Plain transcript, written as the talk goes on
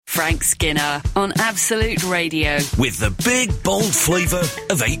Frank Skinner on Absolute Radio. With the big, bold flavour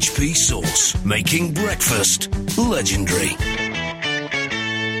of HP sauce, making breakfast legendary.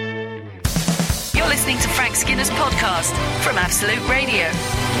 You're listening to Frank Skinner's podcast from Absolute Radio.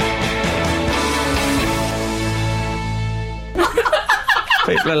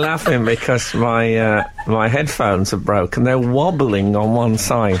 People are laughing because my headphones are broken. They're wobbling on one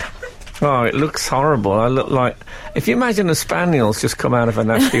side. Oh, it looks horrible. I look like... If you imagine a spaniel's just come out of a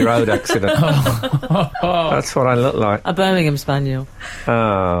nasty road accident. That's what I look like. A Birmingham Spaniel.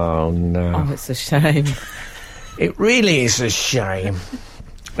 Oh, no. Oh, it's a shame. It really is a shame.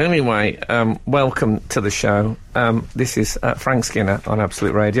 Anyway, welcome to the show. This is Frank Skinner on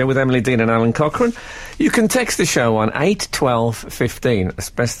Absolute Radio with Emily Dean and Alan Cochrane. You can text the show on 8 12 15,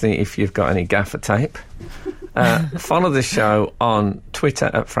 especially if you've got any gaffer tape. Follow the show on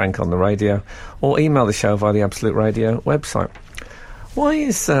Twitter at Frank on the Radio, or email the show via the Absolute Radio website. Why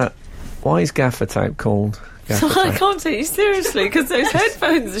is gaffer tape called gaffer tape? I can't take you seriously because those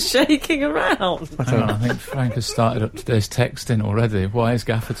headphones are shaking around. I think Frank has started up today's texting already. Why is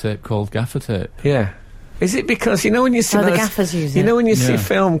gaffer tape called gaffer tape? Yeah. Is it because, you know when you see the gaffers use it. You know when you see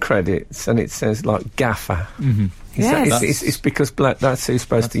film credits and it says, like, gaffer? Mm-hmm. It's because that's who's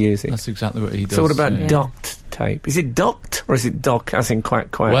supposed to use it. That's exactly what he does. So what about docked tape? Is it docked or is it dock as in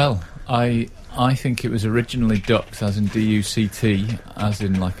quack? Well, I think it was originally duct as in D-U-C-T, as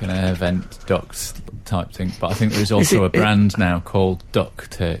in like an air vent duct type thing. But I think there is also a brand now called duck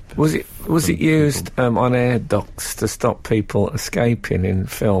tape. Was it used on air ducts to stop people escaping in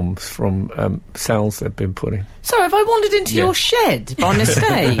films from cells they've been put in? Sorry, have I wandered into your shed by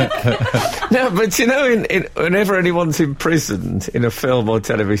mistake? No, but you know, whenever anyone's imprisoned in a film or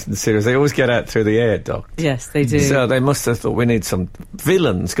television series, they always get out through the air duct. Yes, they do. So they must have thought we need some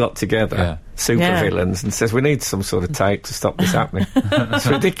villains got together, super villains, and says we need some sort of tape to stop this happening. It's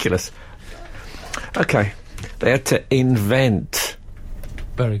ridiculous. Okay, they had to invent.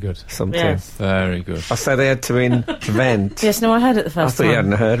 Very good. Something. Yes. Very good. I say they had to invent. Yes, no, I heard it the first time. I thought you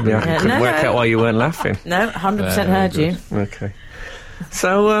hadn't heard me. I couldn't work out why you weren't laughing. No, 100% heard you. Okay.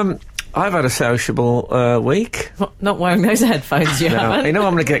 So, I've had a sociable week. Not wearing those headphones, you haven't? You know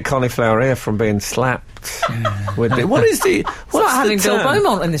I'm going to get cauliflower ear from being slapped with it. What is the... It's like having Bill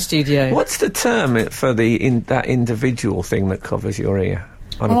Beaumont in the studio. What's the term for that individual thing that covers your ear?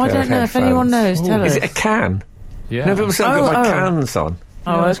 I don't know. If anyone knows, tell us. Is it a can? Yeah. No, people say I've got my cans on.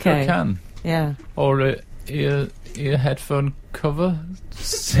 Oh, okay. Can. Yeah. Or a ear headphone cover,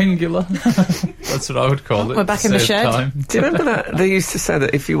 singular. That's what I would call it. We're back in the shed. Time. Do you remember that? They used to say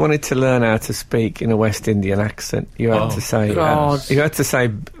that if you wanted to learn how to speak in a West Indian accent, you had to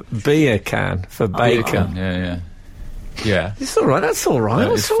say beer can for bacon. Yeah. It's all right. That's all right.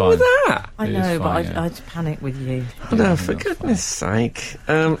 What's wrong with that? I know, but I'd panic with you. No, for goodness sake.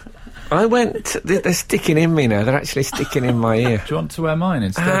 I went... They're sticking in me now. They're actually sticking in my ear. Do you want to wear mine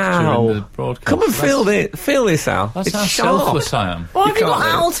instead during the broadcast? Come and feel this, Al. That's it's how sharp. selfless I am. Why have you got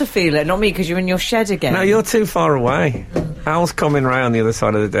Al to feel it, not me, because you're in your shed again? No, you're too far away. Al's coming round the other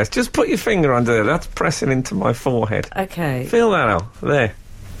side of the desk. Just put your finger under there. That's pressing into my forehead. Okay. Feel that, Al. There.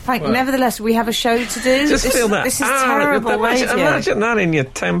 Frank, nevertheless, we have a show to do. Just feel that. This is terrible radio. Imagine that in your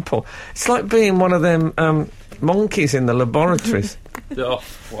temple. It's like being one of them monkeys in the laboratories. Oh,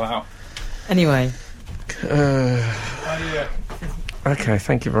 wow. Anyway. Okay,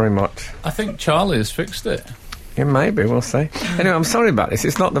 thank you very much. I think Charlie has fixed it. Yeah, maybe, we'll see. Anyway, I'm sorry about this.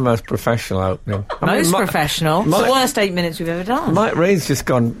 It's not the most professional opening. Professional. It's the worst 8 minutes we've ever done. Mike Reed's just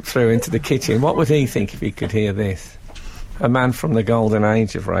gone through into the kitchen. What would he think if he could hear this? A man from the golden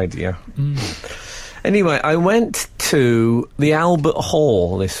age of radio. Anyway, I went to the Albert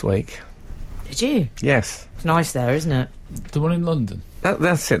Hall this week. Did you? Yes. It's nice there, isn't it? The one in London?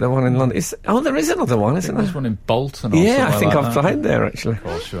 That's it, the one in London. There is another one, isn't there? There's one in Bolton or Yeah, I think like I've played there, actually. Of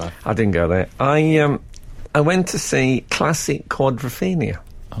course you have. I didn't go there. I went to see Classic Quadrophenia.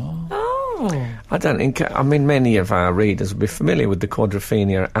 Oh. I don't think... I mean, many of our readers will be familiar with the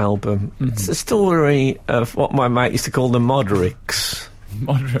Quadrophenia album. Mm-hmm. It's a story of what my mate used to call the Moderics.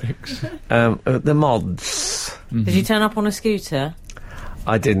 Moderics? The mods. Mm-hmm. Did you turn up on a scooter?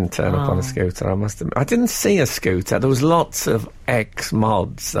 I didn't turn up on a scooter, I must admit. I didn't see a scooter. There was lots of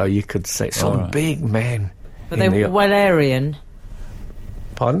ex-mods, so you could see some big men. But they were Wellarian.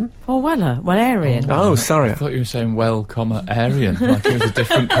 Pardon? Oh, Wellarian. Oh, sorry. I thought you were saying Aryan, like it was a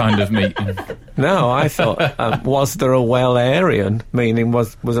different kind of meeting. No, I thought, was there a Wellarian? Meaning,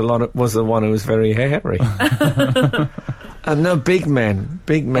 was the one who was very hairy. No, big men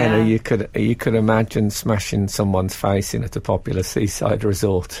who you could imagine smashing someone's face in at a popular seaside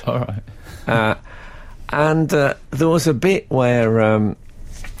resort. All right. And there was a bit where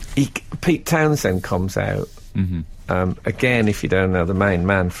Pete Townsend comes out. Again, if you don't know, the main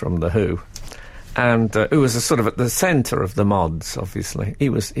man from The Who. And who was sort of at the centre of the mods, obviously. He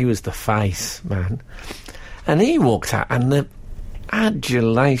was the face man. And he walked out, and the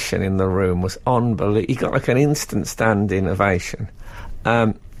adulation in the room was unbelievable. He got like an instant standing ovation.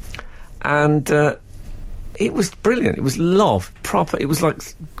 And it was brilliant. It was love, proper. It was like,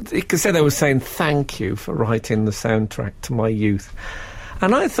 you could say they were saying thank you for writing the soundtrack to my youth.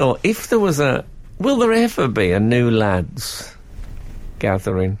 And I thought, if there was will there ever be a New Lads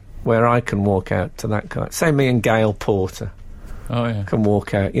gathering where I can walk out to that kind? Say me and Gail Porter can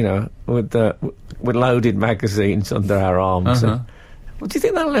walk out, you know, with loaded magazines under our arms. Well, do you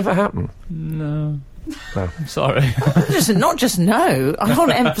think that'll ever happen? No. I'm sorry. Not just no. I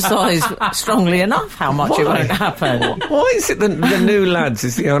can't emphasise strongly enough how much it won't happen. Why is it that the New Lads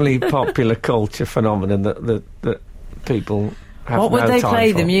is the only popular culture phenomenon that people have What would no they time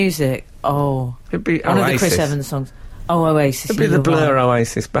play? for? The music? Oh, It'd be one Oasis. of the Chris Evans songs. Oh, Oasis. It'd be the Blur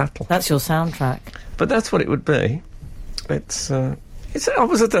Oasis battle. That's your soundtrack. But that's what it would be. I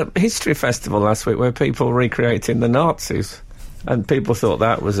was at the History Festival last week where people were recreating the Nazis, and people thought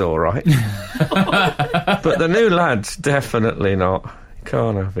that was all right. But the New Lads, definitely not.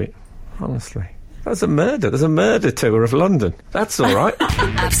 Can't have it, honestly. That's a murder. There's a murder tour of London. That's all right.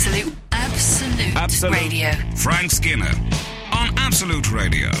 Absolute Radio. Frank Skinner on Absolute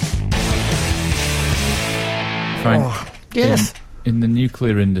Radio. Frank, Yes. in the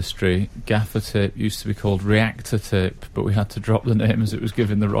nuclear industry, gaffer tape used to be called reactor tape, but we had to drop the name as it was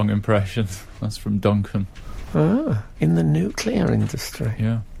giving the wrong impression. That's from Duncan. In the nuclear industry.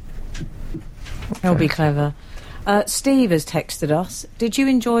 Yeah. That'll be clever. Steve has texted us. Did you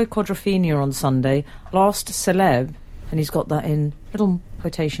enjoy Quadrophenia on Sunday? Last celeb, and he's got that in little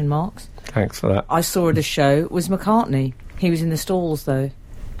quotation marks. Thanks for that. I saw at a show was McCartney. He was in the stalls though.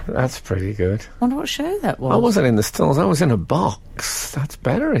 That's pretty good. Wonder what show that was. I wasn't in the stalls. I was in a box. That's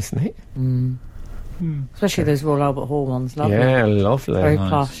better, isn't it? Especially those Royal Albert Hall ones. Lovely. Yeah, lovely. Very Nice.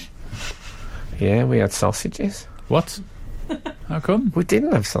 plush. Yeah, we had sausages. What? How come? We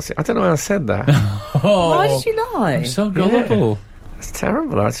didn't have sausage. I don't know why I said that. Why did you lie? I'm so gullible. It's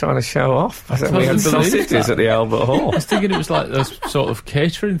terrible. I was trying to show off. I said we had totally believe sausages that. at the Albert Hall. I was thinking it was like those sort of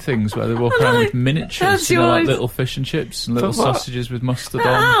catering things where they walk around with miniatures, That's you know, like yours. little fish and chips and little But what? sausages with mustard on.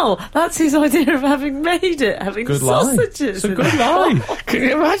 Ow! That's his idea of having made it, having Good lie. sausages. It's a good lie. Can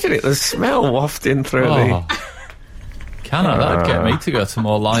you imagine it? The smell wafting through the... Can I? That'd get me to go to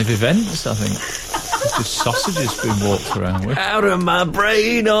more live events, I think. There's just sausages being walked around with. Out of my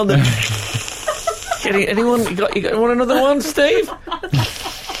brain on the... Anyone? You got want another one, Steve?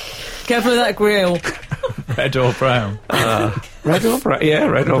 Careful of that grill. Red or brown? Red or brown? Yeah,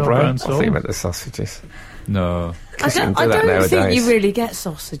 red or brown. I sauce. thought you meant the sausages. No. I You can don't, do that think nowadays. you really get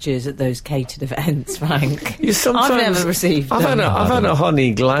sausages at those catered events, Frank. You sometimes, I've never received I've them. had a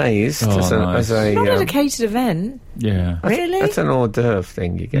honey glazed Oh, as nice. a Not at a catered event. Yeah. Really? That's an hors d'oeuvre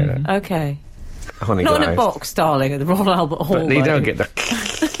thing you get at Okay. honey Not glazed. in a box, darling, at the Royal Albert Hall. But you don't though. get the...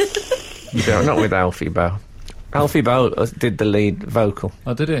 You don't, not with Alfie Bow. Alfie Bow did the lead vocal.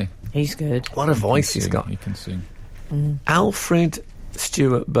 Oh, did he? He's good. What a voice he's Sing, got. He can sing. Alfred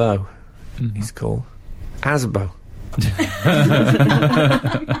Stewart Bow, he's called. Asbo.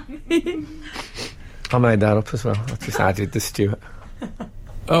 I made that up as well. I just added the Stewart.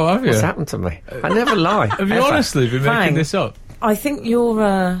 Oh, have you? What's happened to me? I never lie. Have you ever. honestly been making Frank. this up? I think your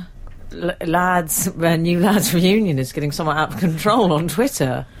new lads reunion is getting somewhat out of control on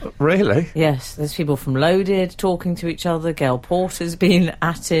Twitter. Really? Yes, there's people from Loaded talking to each other. Gail Porter's been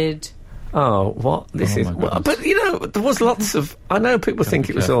atted. Oh, what? This Oh, is... my Well, goodness. but, you know, there was lots of... I know people think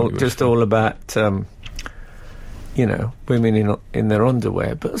be it was careful all you just wish all about, you know, women in their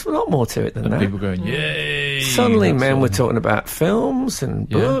underwear, but there's a lot more to it than And that. people going, yay! Suddenly that men sort were of- talking about films and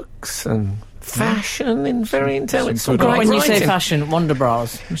Yeah. books and fashion in very intelligent... some Some good great When you say writing. fashion, Wonder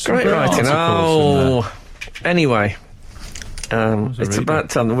Bras. Some Great writing. articles in there. Anyway, was a it's reader. about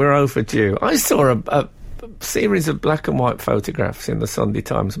time. We're overdue. I saw a series of black and white photographs in the Sunday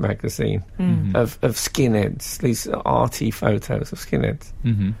Times magazine of skinheads, these arty photos of skinheads.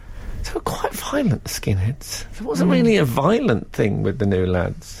 Mm-hmm. They were quite violent, the skinheads. There wasn't really a violent thing with the New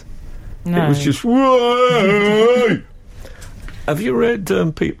Lads. No. It was just, whoa! Have you read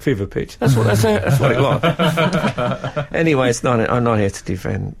Fever Pitch? That's what it was. Anyway, it's not. I'm not here to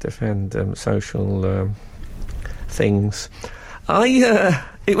defend social things.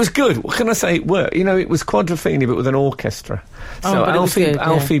 It was good. What can I say? It worked. You know, it was Quadrophenia, but with an orchestra. Oh, So but it was good, yeah.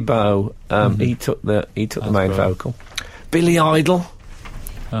 Alfie Bow, he took the main Bow. vocal. Billy Idol,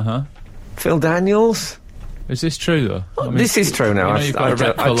 Uh-huh. Phil Daniels, Is this true, though? I mean, this is true now. You've got a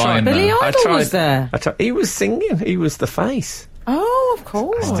dreadful line Billy now. Idol was there. He was singing. He was the face. Oh, of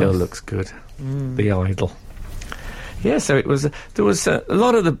course. Still looks good. The Idol. Yeah, so it was. There was a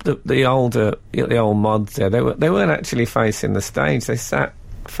lot of the old mods there. They weren't actually facing the stage. They sat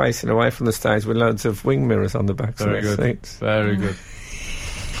facing away from the stage with loads of wing mirrors on the backs of their seats. Very good.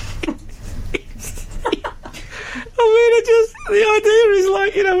 I mean, the idea is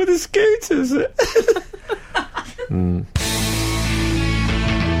like, with the scooters.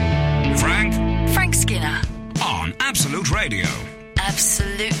 Frank Skinner on Absolute Radio.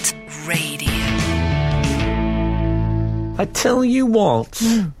 Absolute Radio. I tell you what.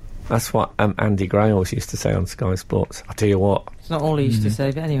 That's what Andy Gray always used to say on Sky Sports. I tell you what. It's not all he used to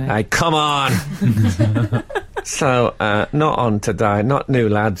say, but anyway. Hey, come on! So, not on today, not New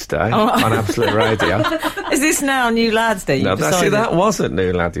Lads Day on Absolute Radio. Is this now New Lads Day? No, that wasn't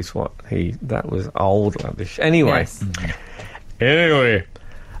New Laddish. That was Old Laddish. Anyway. Yes. Anyway.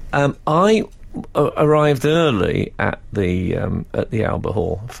 I arrived early at the Albert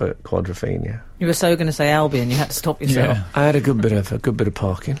Hall for Quadrophenia. You were so going to say Albion, you had to stop yourself. Yeah. I had a good bit of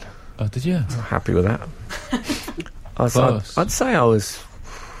parking. Oh, did you? I'm happy with that. I'd say I was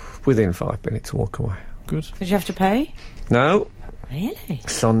within 5 minutes walk away. Good. Did you have to pay? No. Really?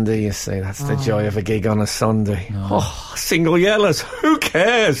 Sunday, you see, that's the joy of a gig on a Sunday. No. Oh, single yellows, who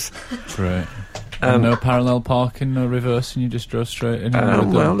cares? Great. No parallel parking, no reversing, you just drove straight in?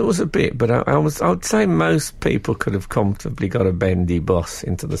 Well, there was a bit, but I would say most people could have comfortably got a bendy bus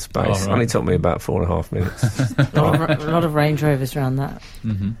into the space. Only took me about 4.5 minutes. a lot of Range Rovers around that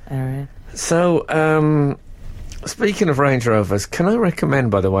area. So, speaking of Range Rovers, can I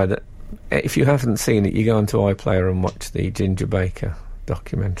recommend, by the way, that if you haven't seen it, you go onto iPlayer and watch the Ginger Baker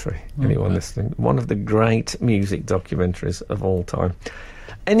documentary. Anyone listening? One of the great music documentaries of all time.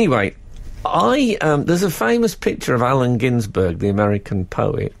 Anyway, there's a famous picture of Allen Ginsberg, the American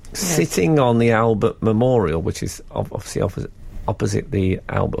poet, sitting on the Albert Memorial, which is obviously opposite the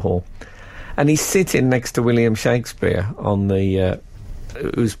Albert Hall, and he's sitting next to William Shakespeare on the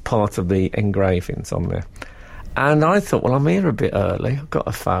who's part of the engravings on there. And I thought, well, I'm here a bit early. I've got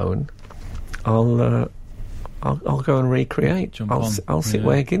a phone. I'll go and recreate. I'll sit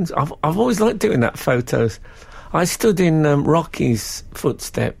where Ginsberg. I've always liked doing that. Photos. I stood in Rocky's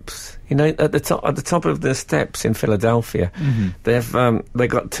footsteps. At the top of the steps in Philadelphia, they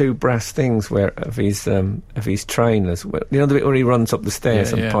got 2 brass things of his trainers. The bit where he runs up the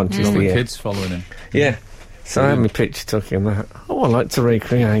stairs and punches the air. Kids following him. Yeah. So I had my picture took in that. Oh, I like to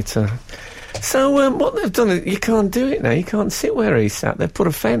recreate. So what they've done is you can't do it now. You can't sit where he sat. They've put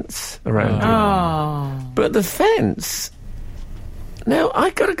a fence around him. Oh. But the fence. Now, I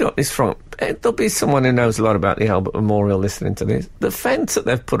got to get this from. There'll be someone who knows a lot about the Albert Memorial listening to this. The fence that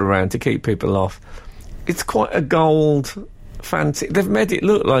they've put around to keep people off, it's quite a gold fancy. They've made it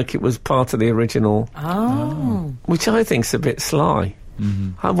look like it was part of the original. Oh. Which I think's a bit sly.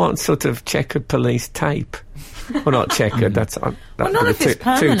 I want sort of checkered police tape. Well, not checkered. That's well, not if it's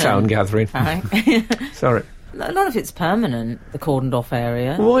permanent. Two-tone gathering. Right. Sorry. Not if it's permanent, the cordoned off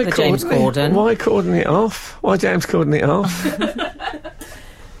area. Why James Corden. Why cordon it off? Why James Corden it off?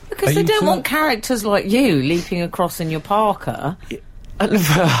 Because they don't want characters like you leaping across in your Parker.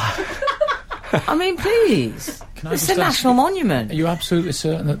 I mean, please. It's a national monument. Are you absolutely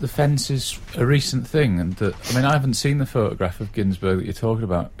certain that the fence is a recent thing? And that, I haven't seen the photograph of Ginsberg that you're talking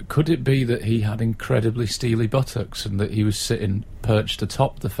about. Could it be that he had incredibly steely buttocks and that he was sitting perched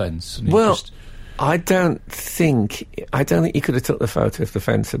atop the fence? And I don't think you could have took the photo if the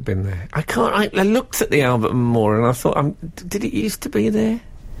fence had been there. I looked at the Albert Memorial and I thought, did it used to be there?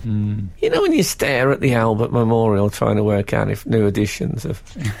 When you stare at the Albert Memorial trying to work out if new editions of...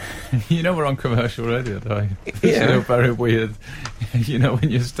 we're on commercial radio, don't you? Yeah. It's very weird. When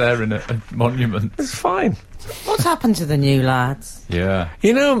you're staring at a monument. It's fine. What's happened to the New Lads? Yeah.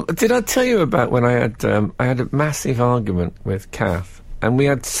 Did I tell you about when I had a massive argument with Kath? And we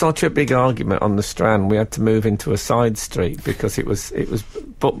had such a big argument on the Strand, we had to move into a side street because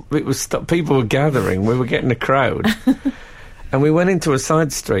people were gathering, we were getting a crowd. And we went into a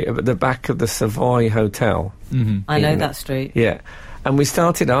side street at the back of the Savoy Hotel. I know that street. Yeah. And we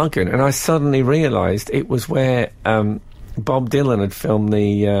started arguing, and I suddenly realised it was where Bob Dylan had filmed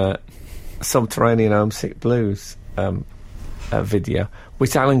the Subterranean Homesick Blues video,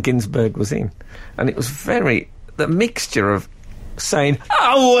 which Allen Ginsberg was in. And it was the mixture of saying,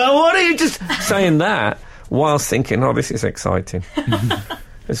 oh, well, what are you just saying that, whilst thinking, oh, this is exciting.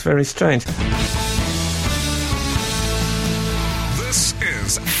 It's very strange. This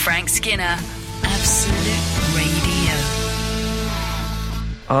is Frank Skinner, Absolute Radio.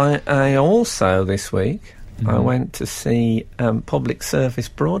 I also, this week, I went to see Public Service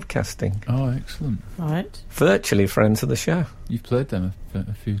Broadcasting. Oh, excellent. Right. Virtually friends of the show. You've played them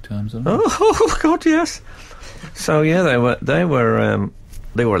a few times, haven't you? Oh God, yes. So yeah, they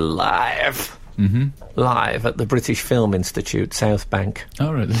were live. Live at the British Film Institute, South Bank.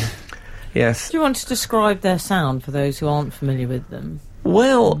 Oh, really? Yes. Do you want to describe their sound for those who aren't familiar with them?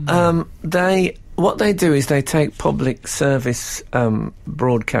 Well, what they do is they take public service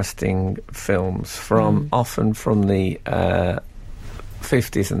broadcasting films often from the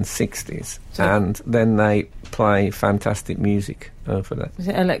 50s and 60s, and then they play fantastic music for that. Is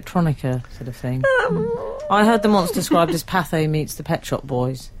it electronica sort of thing? I heard them once described as Patho meets the Pet Shop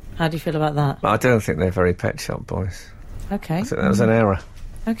Boys. How do you feel about that? I don't think they're very Pet Shop Boys. Okay. I think that was an error.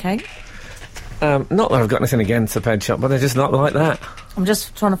 Okay. Not that I've got anything against the Pet Shop, but they're just not like that. I'm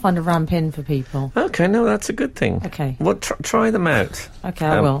just trying to find a ramp in for people. Okay, no, that's a good thing. Okay. Well, try them out. Okay,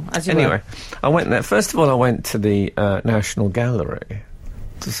 I will. As you anyway, will. I went there. First of all, I went to the National Gallery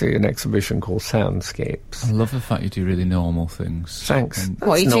to see an exhibition called Soundscapes. I love the fact you do really normal things. Thanks.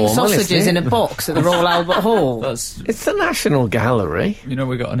 What, eating normal, sausages in a box at the Royal Albert Hall? It's the National Gallery. You know,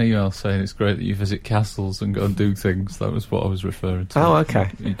 we got an email saying it's great that you visit castles and go and do things. That was what I was referring to. Oh, okay.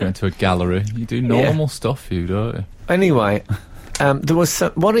 You go into a gallery. You do normal stuff, don't you? Anyway, there was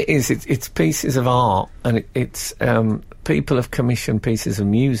what it is. It's pieces of art, and it's people have commissioned pieces of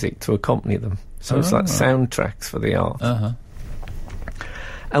music to accompany them. So it's like soundtracks for the art. Uh-huh.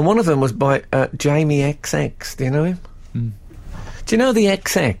 And one of them was by Jamie XX. Do you know him? Do you know the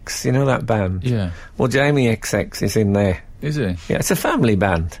XX? You know that band? Yeah. Well, Jamie XX is in there. Is he? Yeah, it's a family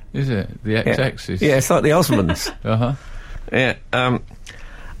band. Is it? The XXs? Yeah, it's like the Osmonds. Uh-huh. Yeah.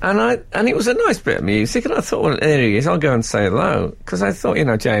 And it was a nice bit of music, and I thought, well, there he is, I'll go and say hello. Because I thought,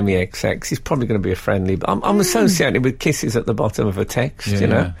 Jamie XX, he's probably going to be a friendly... But I'm associated with kisses at the bottom of a text, you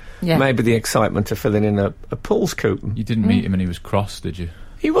know? Yeah. Maybe the excitement of filling in a Paul's coupon. You didn't meet him and he was cross, did you?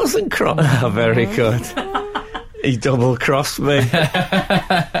 He wasn't cross. Oh, very good. He double-crossed me.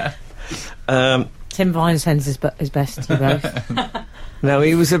 Tim Vine sends his best to you both. No,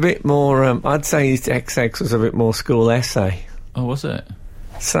 he was a bit more... I'd say his XX was a bit more school essay. Oh, was it?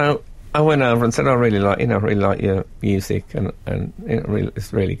 So I went over and said, I really like your music, and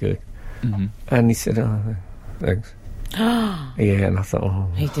it's really good. Mm-hmm. And he said, oh, thanks. Yeah, and I thought, oh...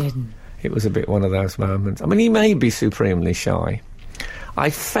 He didn't. It was a bit one of those moments. I mean, he may be supremely shy. I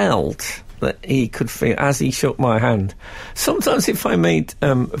felt that he could feel, as he shook my hand. Sometimes if I meet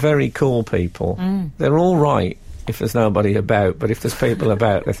very cool people, they're all right if there's nobody about, but if there's people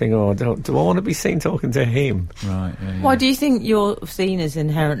about, they think, oh, do I want to be seen talking to him? Right, yeah. Why do you think you're seen as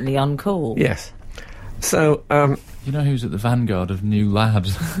inherently uncool? Yes. So, you know who's at the vanguard of new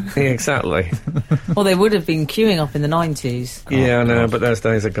lads? yeah, exactly. Well, they would have been queuing up in the 90s. Yeah, I know, but those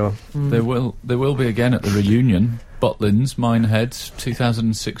days are gone. There will be again at the reunion. Butlins, Mineheads,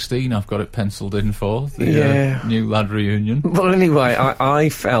 2016. I've got it penciled in for the new lad reunion. Well, anyway, I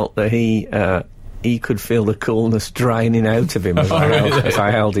felt that he could feel the coolness draining out of him as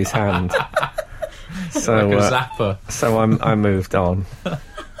I held his hand. So, like a zapper. So I moved on.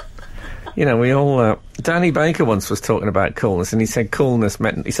 We all... Danny Baker once was talking about coolness, and he said coolness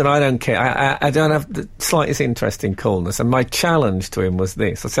meant... He said, I don't care. I don't have the slightest interest in coolness. And my challenge to him was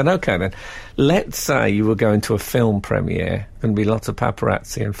this. I said, OK, then, let's say you were going to a film premiere, and be lots of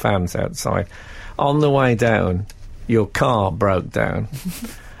paparazzi and fans outside. On the way down, your car broke down.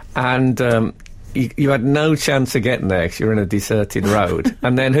 And... You had no chance of getting there because you're in a deserted road.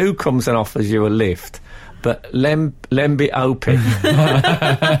 And then who comes and offers you a lift but Lemby Opie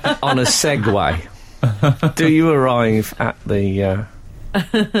on a Segway? Do you arrive at the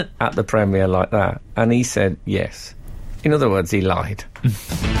premiere like that? And he said yes. In other words, he lied.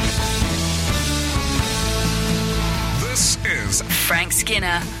 This is Frank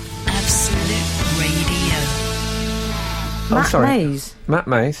Skinner, Absolute Radio. Matt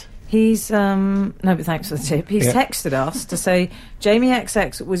Mays. He's, no, but thanks for the tip. He's texted us to say Jamie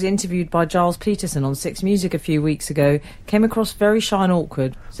XX was interviewed by Giles Peterson on Six Music a few weeks ago. Came across very shy and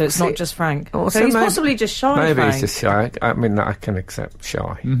awkward, so it's not just Frank. Oh, so he's possibly just shy, Maybe Frank. he's just shy. I mean, I can accept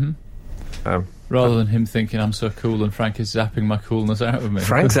shy. Mm-hmm. Rather than him thinking I'm so cool and Frank is zapping my coolness out of me.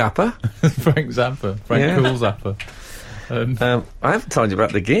 Frank Zappa. Frank Zappa. Frank Cool Zappa. I haven't told you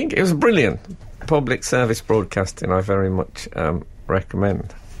about the gig. It was brilliant. Public service broadcasting, I very much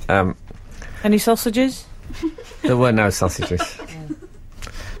recommend. Any sausages? There were no sausages.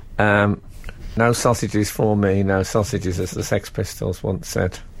 No sausages for me, no sausages, as the Sex Pistols once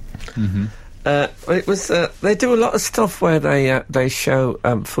said. Mm-hmm. It was. They do a lot of stuff where they show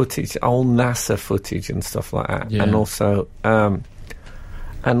footage, old NASA footage and stuff like that, and also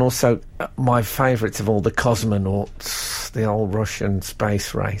And also, my favourites of all, the cosmonauts, the old Russian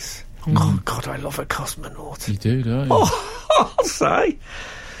space race. Oh, God, I love a cosmonaut. You do, don't you? Oh, I'll say.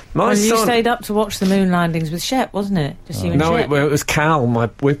 My You son... stayed up to watch the moon landings with Shep, wasn't it? Just you and No, Shep. it was Cal, my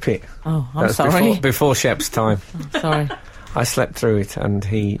whippet. Oh, I'm That was sorry. Before Shep's time. Sorry. I slept through it, and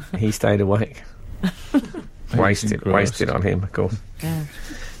he stayed awake. wasted on him, of course. Yeah.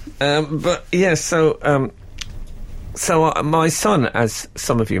 But yeah, so my son, as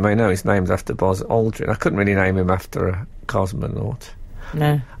some of you may know, his name's after Buzz Aldrin. I couldn't really name him after a cosmonaut.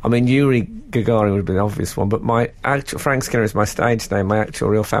 No. I mean, Yuri Gagarin would have been the obvious one, but my actual Frank Skinner is my stage name. My actual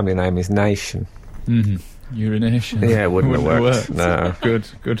real family name is Nation. Mm-hmm. Urination. Yeah, it wouldn't have worked. No. Good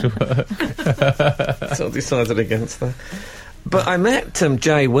work. So I decided against that. But I met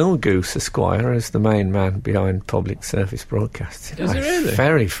J. Wilgoose, Esquire, as the main man behind Public Service Broadcasting. Is he really?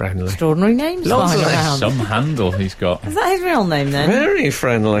 Very friendly. Extraordinary names Lots flying of around. Some handle he's got. Is that his real name then? Very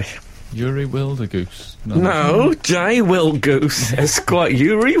friendly. Yuri Wildergoose. No, J. Wilgoose, Esquire,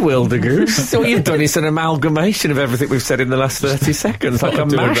 Yuri Wildergoose. So what you've done is an amalgamation of everything we've said in the last 30 seconds, like a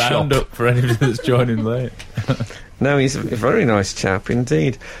do a mashup. roundup for anybody that's joining late. No, he's a very nice chap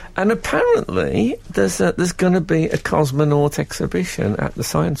indeed. And apparently there's going to be a cosmonaut exhibition at the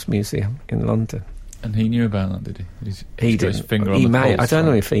Science Museum in London. And he knew about that, did he? He got his didn't. finger on He the may. pulse, I don't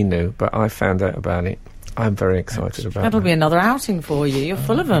know right? if he knew, but I found out about it. I'm very excited about That'll that. be another outing for you. You're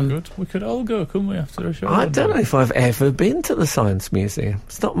full of them. Good. We could all go, couldn't we, after a show? I don't know if I've ever been to the Science Museum.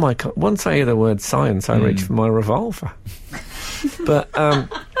 It's not my... Once I hear the word science, I reach for my revolver. But, I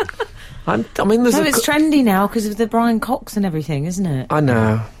mean, there's No, it's trendy now because of the Brian Cox and everything, isn't it? I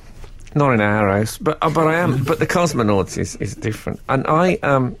know. Not in our house. But I am... But the cosmonauts is different. And I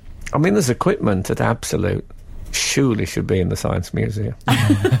mean, there's equipment at Absolute... surely should be in the Science Museum.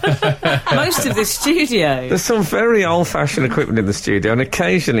 Most of this studio. There's some very old-fashioned equipment in the studio, and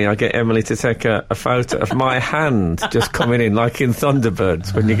occasionally I get Emily to take a photo of my hand just coming in, like in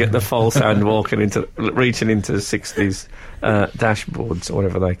Thunderbirds, when you get the false hand reaching into the 60s dashboards, or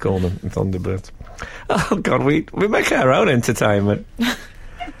whatever they call them in Thunderbirds. Oh, God, we make our own entertainment.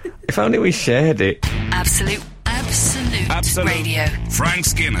 If only we shared it. Absolute Radio. Frank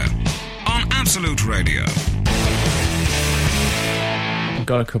Skinner on Absolute Radio. I've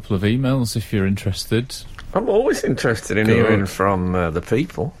got a couple of emails if you're interested. I'm always interested in hearing from the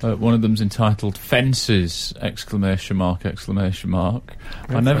people. One of them's entitled Fences! ! I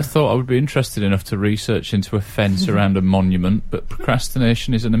never thought I would be interested enough to research into a fence around a monument, but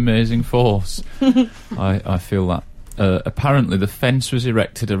procrastination is an amazing force. I feel that. Apparently the fence was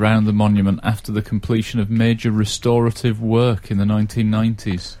erected around the monument after the completion of major restorative work in the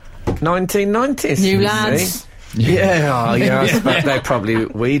 1990s. 1990s. New you lads. see. Yeah, I expect they probably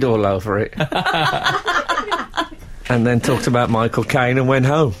weed all over it. And then talked about Michael Caine and went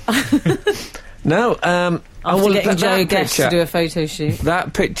home. No, After getting Joe Guest to do a photo shoot.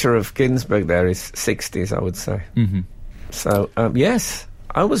 That picture of Ginsberg there is 60s, I would say. Mm-hmm. So, yes,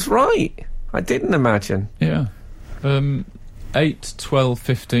 I was right. I didn't imagine. Yeah. 8, 12,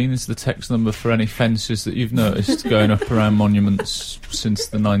 15 is the text number for any fences that you've noticed going up around monuments since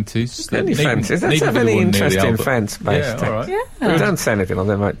the 90s. Any fences? Let's have any interesting fence-based text. All right. Yeah. Don't say anything or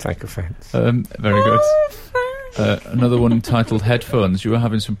they might take offence. Very good. Another one entitled Headphones. You were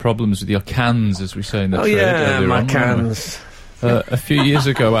having some problems with your cans, as we say in the trade earlier my on, cans. A few years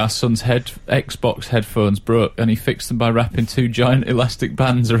ago, our son's Xbox headphones broke, and he fixed them by wrapping 2 giant elastic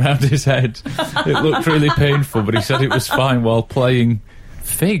bands around his head. It looked really painful, but he said it was fine while playing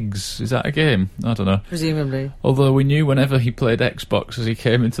Figs. Is that a game? I don't know. Presumably. Although we knew whenever he played Xbox, as he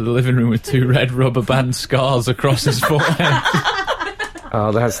came into the living room with 2 red rubber band scars across his forehead.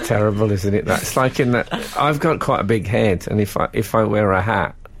 Oh, that's terrible, isn't it? That's like in that... I've got quite a big head, and if I wear a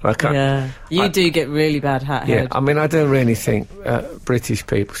hat... You do get really bad hat head. Yeah, I mean, I don't really think British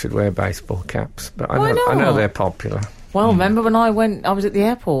people should wear baseball caps, but I Why know not? they're popular. Well, remember when I was at the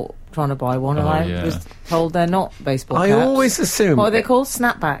airport trying to buy one, and I was told they're not baseball caps. I always assume... What are they called?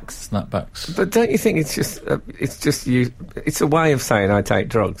 Snapbacks. Snapbacks. But don't you think it's just you... It's a way of saying I take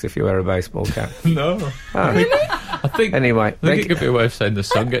drugs if you wear a baseball cap. No. Oh. Really? I think it could be a way of saying the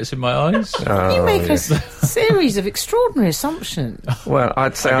sun gets in my eyes. You make a series of extraordinary assumptions. Well,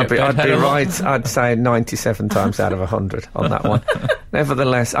 I'd say I'd be right. I'd say 97 times out of 100 on that one.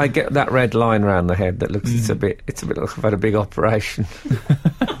 Nevertheless, I get that red line round the head that looks it's a bit like I've had a big operation.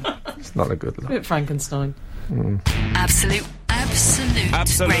 It's not a good look. A bit Frankenstein. Absolute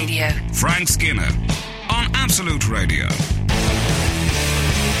Radio. Frank Skinner on Absolute Radio.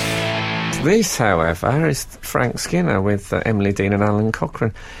 This, however, is Frank Skinner with Emily Dean and Alan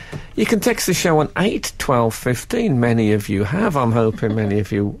Cochrane. You can text the show on 8 12 15. Many of you have. I'm hoping many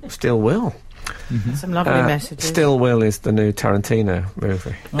of you still will. Mm-hmm. Some lovely messages. Still Will is the new Tarantino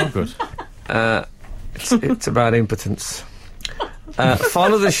movie. Oh, good. It's about impotence.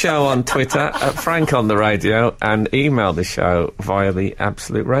 Follow the show on Twitter at Frank on the Radio and email the show via the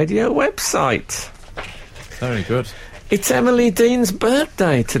Absolute Radio website. Very good. It's Emily Dean's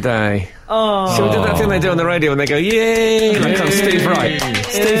birthday today. Oh. So we did that thing they do on the radio when they go, yay, like on Steve Wright.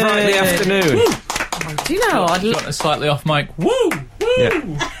 Steve Wright in the afternoon. Do you know, Got a slightly off mic. Woo! Woo!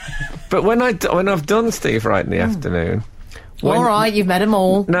 Yeah. But when I've done Steve Wright in the afternoon... All right, you've met them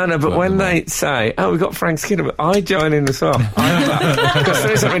all. No, but when they say, we've got Frank Skinner, I join in as well. Because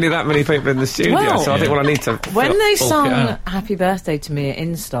there isn't really that many people in the studio, so I think, I need to... When they sung Happy Birthday to me at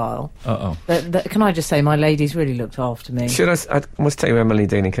In Style, can I just say, my ladies really looked after me. I must tell you, Emily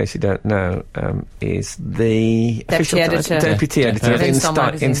Dean, in case you don't know, is the deputy editor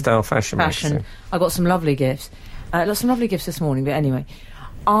of In Style Fashion Magazine. I got some lovely gifts. Some lovely gifts this morning, but anyway.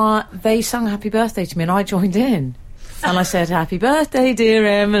 They sung Happy Birthday to me and I joined in. And I said, happy birthday, dear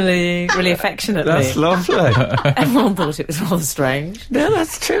Emily, really affectionately. That's lovely. Everyone thought it was rather strange. No,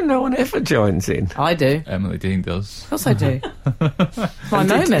 that's true. No one ever joins in. I do. Emily Dean does. Of course I do. My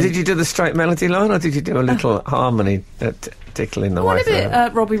moment. Did you do the straight melody line, or did you do a little harmony tickle in the way? What a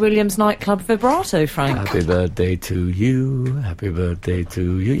bit Robbie Williams nightclub vibrato, Frank. Happy birthday to you, happy birthday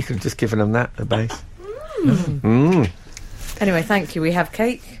to you. You could have just given them that, the bass. Anyway, thank you. We have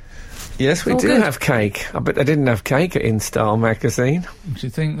cake. Yes, we do have cake. I bet they didn't have cake at In Style magazine. Do you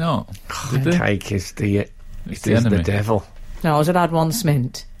think not? Cake is the devil. No, I was allowed one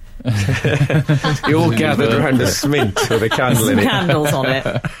smint. You all gathered around a smint with a candle in it. Candles on it.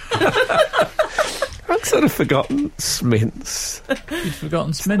 I've sort of forgotten smints. You'd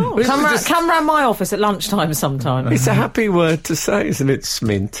forgotten smint. Oh, come round my office at lunchtime sometime. It's a happy word to say, isn't it,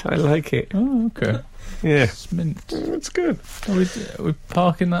 smint? I like it. Oh, okay. Yeah. Smint. That's good. Are we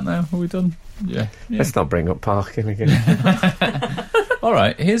parking that now? Are we done? Yeah. Let's not bring up parking again. All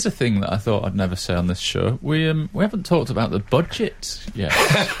right, here's a thing that I thought I'd never say on this show. We haven't talked about the budget yet.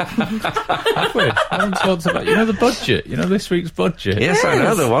 Have we? Haven't talked about, the budget. This week's budget. Yes, I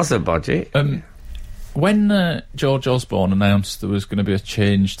know there was a budget. When George Osborne announced there was going to be a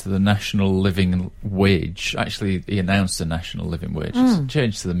change to the national living wage, actually he announced the national living wage, it's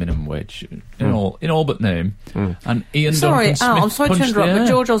changed to the minimum wage in all but name. And Ian Duncan Smith I'm sorry to interrupt, but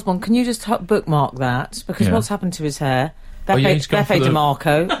George Osborne, can you just bookmark that? Because what's happened to his hair? Beppe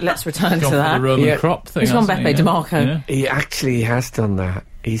DeMarco, let's return to that. The Roman crop thing. He's gone Beppe DeMarco. Yeah. He actually has done that.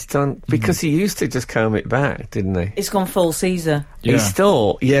 He's done, because he used to just comb it back, didn't he? It's gone full Caesar. Yeah.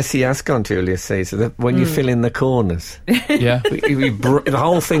 Yes, he has gone Julius Caesar, when you fill in the corners. Yeah. The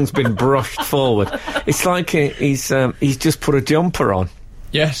whole thing's been brushed forward. It's like he's just put a jumper on.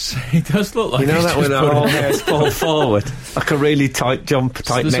 Yes, he does look like that when the whole hair's pulled forward, like a really tight jumper,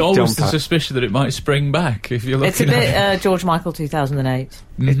 tight neck jumper. There's always the suspicion that it might spring back if you're looking. It's a bit George Michael 2008.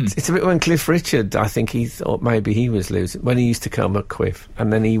 It's a bit when Cliff Richard, I think he thought maybe he was losing when he used to come at Quiff,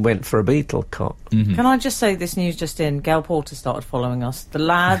 and then he went for a Beatle cut. Can I just say this news just in? Gail Porter started following us. The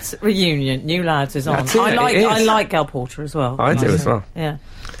Lads reunion, New Lads is on. I like Gail Porter as well. I do as well. Yeah.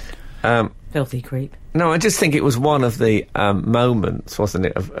 Filthy creep. No, I just think it was one of the moments, wasn't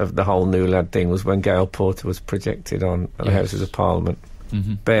it, of the whole New Lad thing, was when Gail Porter was projected on the Houses of Parliament,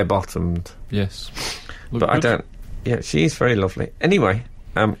 bare-bottomed. Yes. But I don't... Yeah, she is very lovely. Anyway,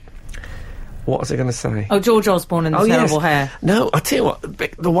 what was I going to say? Oh, George Osborne and the terrible hair. No, I tell you what,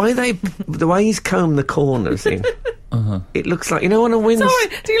 the way he's combed the corners in... It looks like, on a Wednesday...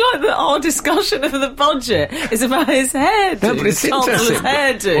 Sorry, do you like that our discussion of the budget is about his hairdo? No, but it's interesting.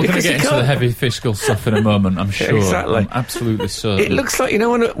 Hairdo. We're going to get into the heavy fiscal stuff in a moment, I'm sure. Exactly. I'm absolutely certain. It looks like,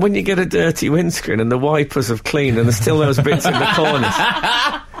 when you get a dirty windscreen and the wipers have cleaned and there's still those bits in the corners.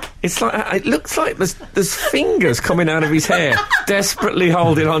 It's like, it looks like there's fingers coming out of his hair, desperately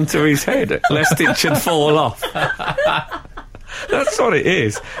holding onto his head, lest it should fall off. That's what it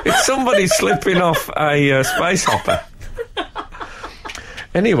is. It's somebody slipping off a space hopper.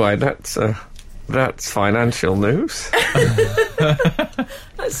 Anyway, that's financial news.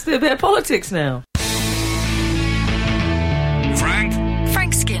 Let's do a bit of politics now.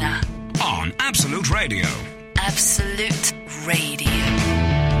 Frank Skinner on Absolute Radio. Absolute Radio.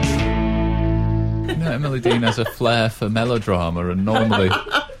 Emily Dean has a flair for melodrama, and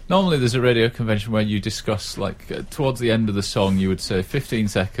normally there's a radio convention where you discuss, towards the end of the song, you would say 15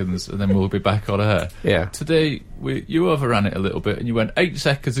 seconds and then we'll be back on air. Yeah. Today, you overran it a little bit and you went 8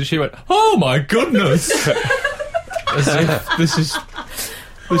 seconds and she went, oh my goodness! As if this is...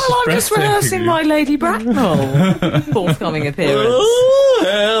 This Well, I'm is just rehearsing my Lady Bracknell forthcoming appearance.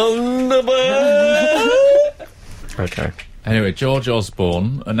 Okay. Anyway, George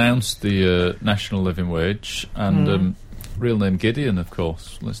Osborne announced the national living wage and real name Gideon, of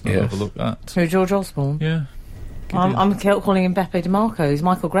course. Let's not overlook that. Who, George Osborne? Yeah. I'm calling him Beppe DeMarco. He's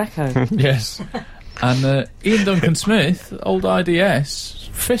Michael Greco. Yes. And Ian Duncan Smith, old IDS,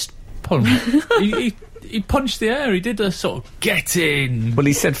 fist punch. He punched the air. He did a sort of get in. Well,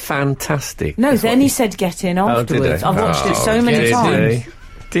 he said fantastic. No, then he said get in afterwards. I've watched it so many times.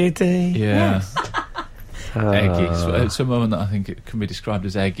 Did he? Yeah. Eggy. It's a moment that I think it can be described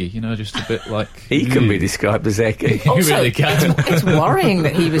as eggy, you know, just a bit like... He can be described as eggy. He really can. It's worrying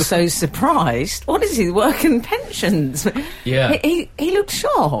that he was so surprised. What is he, working pensions? Yeah. He looked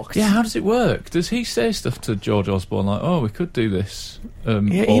shocked. Yeah, how does it work? Does he say stuff to George Osborne like, oh, we could do this, he or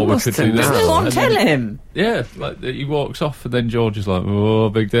we must could have do this? known. Does no one tell him? Yeah, like he walks off and then George is like, oh,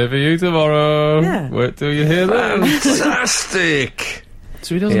 big day for you tomorrow. Yeah. Wait till you hear that. Fantastic!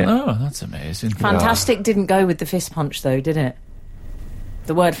 So he doesn't know. That's amazing. Fantastic didn't go with the fist punch, though, did it?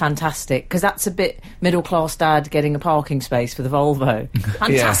 The word fantastic, because that's a bit middle-class dad getting a parking space for the Volvo.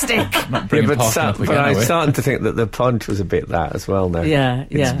 Fantastic! Not bringing parking up again, I'm starting to think that the punch was a bit that as well now. Yeah,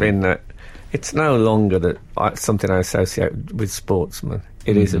 It's been... it's no longer something I associate with sportsmen.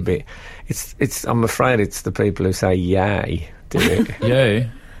 It is a bit... It's. I'm afraid it's the people who say yay do it.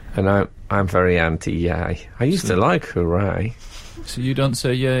 Yay. And I'm very anti-yay. I used to like hooray. So you don't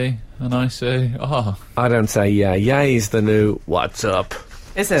say yay, and I say, I don't say yay. Yay is the new what's up.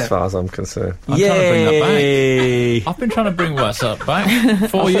 Is it? As far as I'm concerned. I'm trying to bring that back. I've been trying to bring what's up back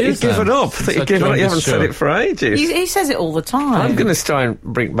 4 years now. You've given up. You haven't said it for ages. He says it all the time. I'm going to try and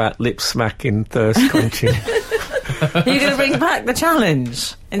bring back lip smacking, thirst quenching. Are you going to bring back the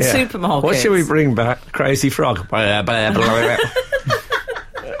challenge in supermarkets? What should we bring back? Crazy frog.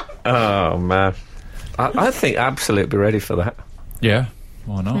 Oh, man. I think Absolute be ready for that. Yeah,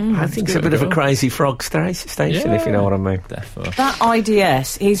 why not? I think it's a bit of a crazy frog station, if you know what I mean. Defo. That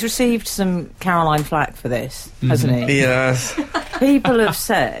IDS, he's received some Caroline flack for this, hasn't he? Yes. People have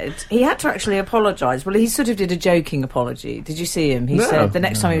said he had to actually apologise. Well, he sort of did a joking apology. Did you see him? He said the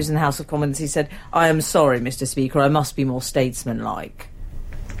next time he was in the House of Commons, he said, "I am sorry, Mr. Speaker, I must be more statesmanlike."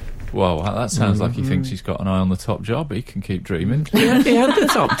 Well, that sounds like he thinks he's got an eye on the top job. He can keep dreaming. He had the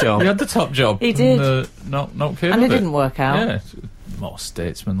top job. He had the top job. He did. And, not kidding. And it didn't work out. Yeah, more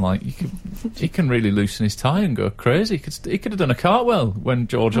statesman-like. He can really loosen his tie and go crazy. He could have done a cartwhel when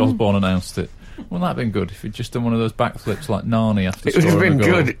George Osborne announced it. Wouldn't that have been good if he'd just done one of those backflips like Narni after It would have scoring been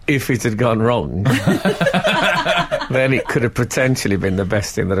a goal? good if it had gone wrong. Then it could have potentially been the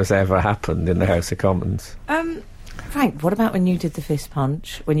best thing that has ever happened in the House of Commons. Frank, what about when you did the fist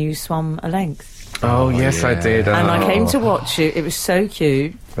punch, when you swum a length? Oh, yes, I did. And I came to watch you. It was so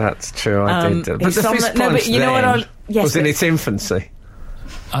cute. That's true, I did. But it's the from fist the- no, punch but you know what then yes, was in but- its infancy.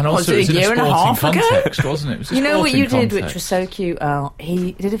 And also, Was it it was in a year a and a sporting half ago? context, wasn't it? It was a You know what you sporting did, which was so cute, Al?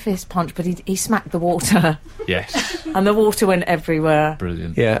 He did a fist punch, but he smacked the water, Yes. and the water went everywhere.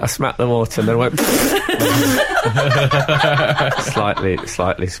 Brilliant. Yeah, I smacked the water and then went...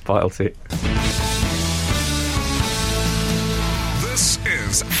 slightly spoilt it. This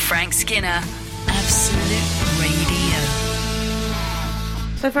is Frank Skinner, Absolute Radio.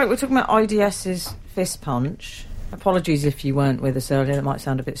 So, Frank, we're talking about IDS's fist punch. Apologies if you weren't with us earlier, that might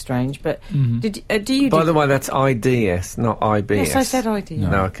sound a bit strange, but do you... By the way, that's IDS, not IBS. Yes, I said IDS.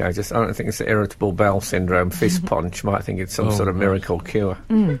 No, okay, I don't think it's the irritable bowel syndrome fist punch. Might think it's some sort of miracle cure.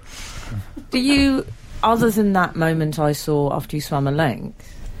 Do you, other than that moment I saw after you swam a length,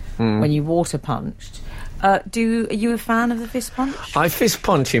 when you water punched, are you a fan of the fist punch? I fist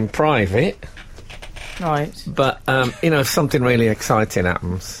punch in private. Right. But, if something really exciting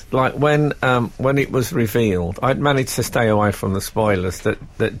happens, like when it was revealed, I'd managed to stay away from the spoilers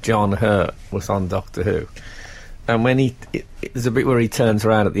that John Hurt was on Doctor Who. And when there's a bit where he turns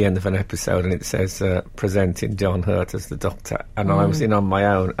around at the end of an episode and it says, presenting John Hurt as the Doctor, and I was in on my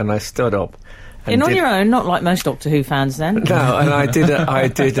own, and I stood up. And on your own, not like most Doctor Who fans then. No, and I did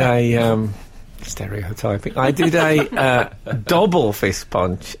a stereotyping. I did a double fist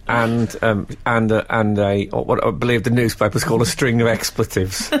punch and a what I believe the newspapers call a string of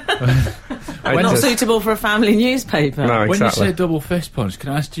expletives. Not suitable for a family newspaper. No, When exactly. you say double fist punch,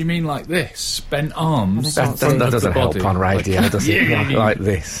 can I ask, do you mean like this? Bent arms? That doesn't help on radio, does it? Yeah. Like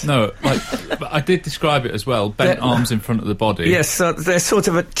this. No, but I did describe it as well. Bent arms in front of the body. Yes, so they're sort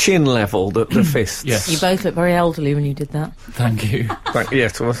of at chin level, the fists. Yes. You both look very elderly when you did that. Thank you.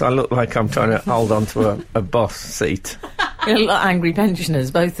 Yes, well, I look like I'm trying to hold on to a bus seat. You look like angry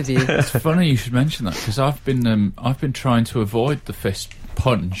pensioners, both of you. It's funny you should mention that, because I've been trying to avoid the fist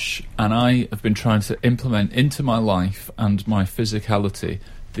punch, and I have been trying to implement into my life and my physicality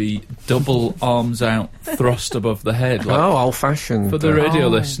the double arms out thrust above the head. Like, old-fashioned. For the radio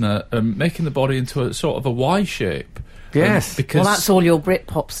listener, making the body into a sort of a Y shape. Yes. Well, that's all your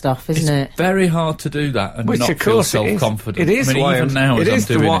Britpop stuff, isn't it? It's very hard to do that and Which, not of feel course, self-confident. It is. I mean, even now, as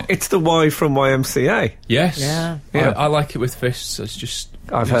I'm doing it. It's the Y from YMCA. Yes. Yeah. I like it with fists. It's just...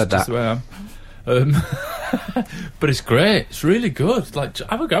 I've heard that. The way I am. But it's great. It's really good. Like,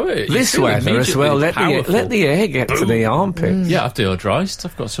 have a go at it. This weather as well. Let the air get to the armpits. Yeah, I've deodorised.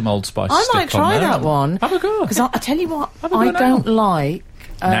 I've got some Old Spice I stick might try on there. that one. Have a go. Because I tell you what, Have a go I now. don't like...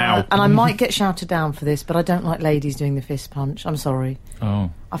 Now. And I might get shouted down for this, but I don't like ladies doing the fist punch. I'm sorry. Oh.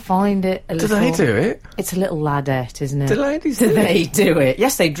 I find it a Do little... they do it? It's a little ladette, isn't it? Do ladies do do they it? do it?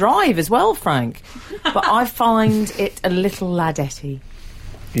 Yes, they drive as well, Frank. But I find it a little ladette-y.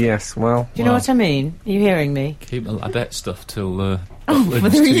 Yes, well... Do you know what I mean? Are you hearing me? Keep the ladette stuff till... for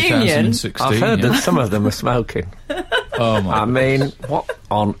the reunion? 2016. I've heard yeah. that some of them are smoking. Oh, my I mean, what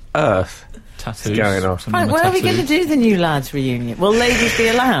on earth tattoos is going on? Some of Right, them where are we tattoos. going to do the new lads reunion? Will ladies be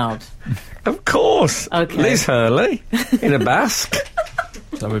allowed? Of course. Okay. Liz Hurley in a basque.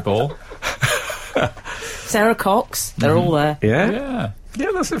 Zoe Ball. Sarah Cox, they're all there. Yeah. Yeah. Yeah,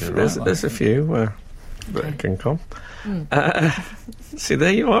 there's a few that can come. See,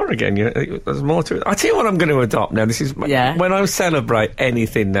 there you are again. There's more to it. I tell you what I'm going to adopt now. This is when I celebrate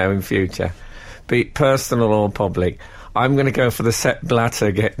anything now in future, be it personal or public. I'm going to go for the Sepp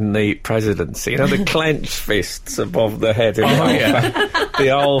Blatter getting the presidency. You know, the clenched fists above the head. The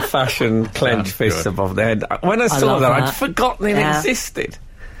old-fashioned clenched fists above the head. When I saw that, I'd forgotten it existed.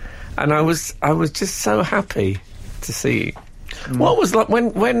 And I was just so happy to see it. What was like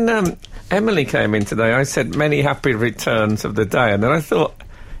when Emily came in today, I said many happy returns of the day, and then I thought,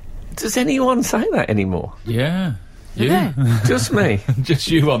 does anyone say that anymore? Yeah. You. Just me. Just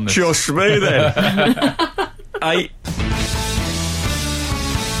you on this. Just me then.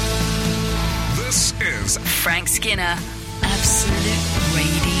 This is Frank Skinner, Absolute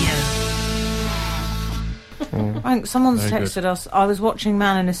Radio. Frank, someone's Very texted us. I was watching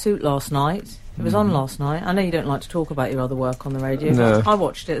Man in a Suit last night. It was on last night. I know you don't like to talk about your other work on the radio. No. I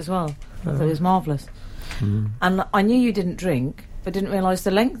watched it as well. I thought it was marvellous. And I knew you didn't drink, but didn't realise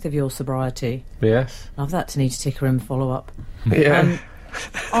the length of your sobriety. Yes. Love that to need to ticker in follow-up. Yeah.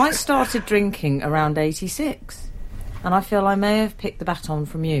 I started drinking around 86, and I feel I may have picked the baton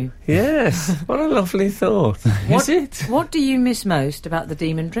from you. Yes. What a lovely thought. What do you miss most about the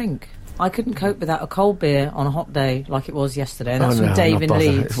demon drink? I couldn't cope without a cold beer on a hot day like it was yesterday, and that's from Dave in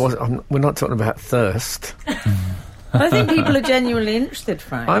Leeds. We're not talking about thirst. But I think people are genuinely interested,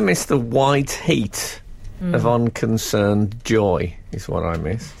 Frank. I miss the white heat of unconcerned joy, is what I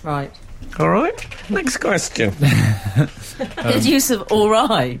miss. Right. All right. Next question. His use of all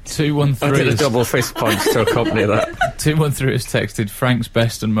right. I did a 213 double fist punch to accompany that. 213 has texted, Frank's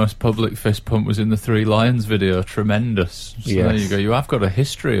best and most public fist pump was in the Three Lions video. Tremendous. So there you go. You have got a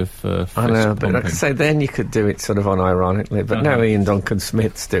history of fist I know, but pumping. like I say, then you could do it sort of unironically. But now Ian Duncan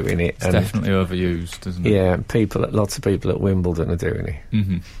Smith's doing it. It's definitely overused, isn't it? Yeah, lots of people at Wimbledon are doing it.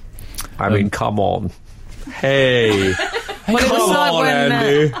 Mm-hmm. I mean, come on. Hey. Well, it was Come like on, when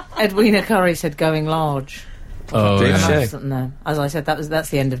Andy. Edwina Curry said going large. Oh, Did yeah. she? No. As I said, that's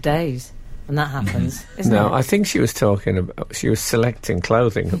the end of days. And that happens, isn't No, it? I think she was talking about... She was selecting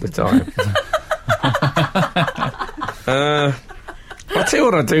clothing at the time. I'll tell you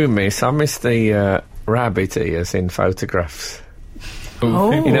what I do miss. I miss the rabbit ears in photographs.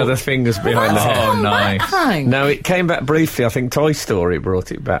 Oh. You know, the fingers behind the head. Oh, nice. Frank. No, it came back briefly. I think Toy Story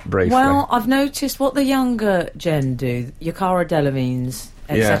brought it back briefly. Well, I've noticed what the younger gen do, your Cara Delevingnes,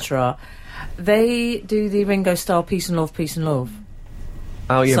 etc. They do the Ringo Starr peace and love.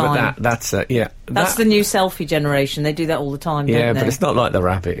 oh, yeah, sign. but that's yeah. That's the new selfie generation. They do that all the time, Yeah, don't but they? it's not like the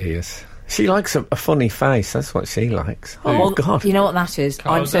rabbit ears. She likes a funny face. That's what she likes. Oh, Well, God. You know what that is?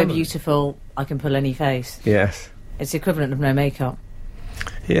 Cara I'm so Delevingne. beautiful, I can pull any face. Yes. It's the equivalent of no makeup.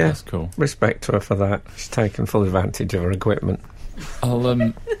 Yeah. That's cool. Respect to her for that. She's taken full advantage of her equipment. I'll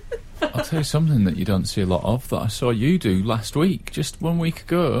tell you something that you don't see a lot of that I saw you do last week, just 1 week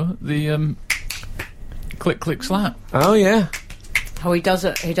ago. The click, click, slap. Oh, yeah. Oh, he does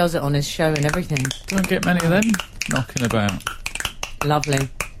it. He does it on his show and everything. Don't get many of them knocking about. Lovely.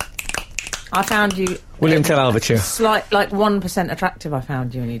 I found you William Tell Overture. like 1% attractive. I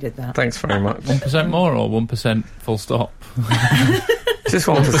found you when you did that. Thanks very much. 1% more or 1% full stop? Just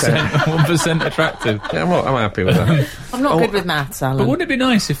 1%. 1% attractive. Yeah, I'm happy with that. I'm not good with maths, Alan. But wouldn't it be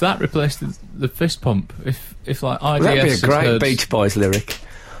nice if that replaced the fist pump? If like IDS That'd be a has great heard- Beach Boys lyric.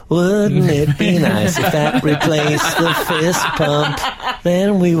 Wouldn't it be nice if that replaced the fist pump?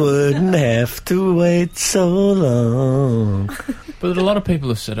 Then we wouldn't have to wait so long. But a lot of people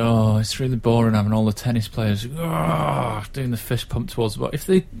have said, oh, it's really boring having all the tennis players doing the fist pump towards the ball. If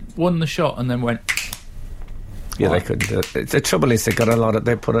they won the shot and then went... Yeah, they couldn't do it. The trouble is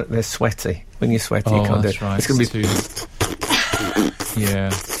they're sweaty. When you're sweaty, you can't do it. Right. It's going to be...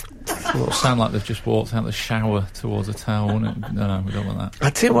 Yeah. It'll sound like they've just walked out the shower towards a towel, wouldn't it? No, we don't want that. I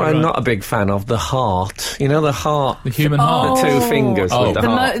tell you what, I'm not a big fan of the heart. You know the heart? The human heart? The two fingers with the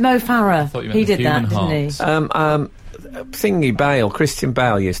heart. Mo Farah. He did that, didn't he? Thingy Bale, Christian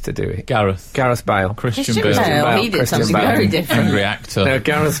Bale used to do it. Gareth Bale. Christian Bale. He did something very different. Angry actor. No,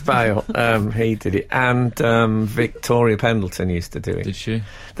 Gareth Bale, he did it. And Victoria Pendleton used to do it. Did she?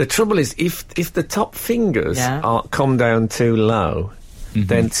 The trouble is, if the top fingers come down too low,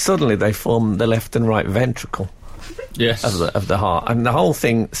 then suddenly they form the left and right ventricle. Yes. Of the heart. And the whole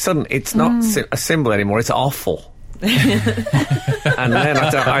thing, suddenly, it's not a symbol anymore, it's awful. And then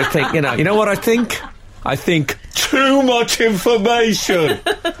I think, you know what I think? I think too much information.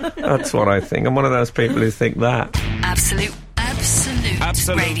 That's what I think. I'm one of those people who think that. Absolute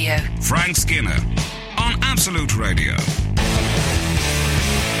Radio. Frank Skinner on Absolute Radio.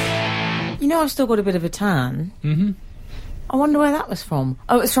 You know, I've still got a bit of a tan. Mm-hmm. I wonder where that was from.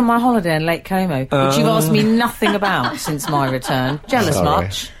 Oh, it's from my holiday in Lake Como, which you've asked me nothing about since my return. Jealous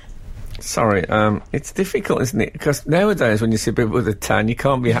much? Sorry, it's difficult, isn't it? Because nowadays, when you see people with a tan, you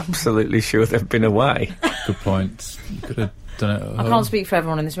can't be absolutely sure they've been away. Good point. You could have done it at home. I can't speak for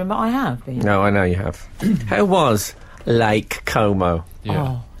everyone in this room, but I have been. No, I know you have. How was Lake Como? Yeah.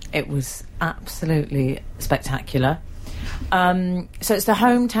 Oh, it was absolutely spectacular. So it's the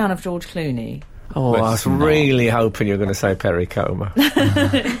hometown of George Clooney. Oh, I was really hoping you were going to say Perry Como.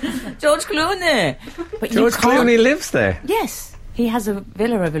 George Clooney! But George Clooney lives there? Yes. He has a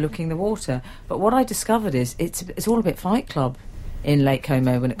villa overlooking the water. But what I discovered is it's all a bit Fight Club in Lake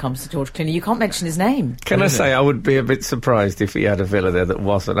Como when it comes to George Clooney. You can't mention his name. Can I say I would be a bit surprised if he had a villa there that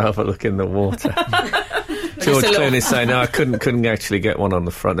wasn't overlooking the water. George Clooney saying, no, I couldn't actually get one on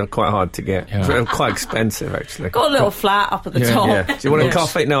the front. They're quite hard to get. Yeah. They're quite expensive, actually. Got a little flat up at the top. Yeah. Do you want a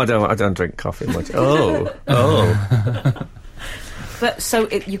coffee? No, I don't drink coffee much. Oh. But so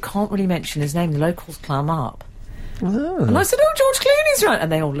you can't really mention his name. The locals clam up. Oh. And I said, oh, George Clooney's right.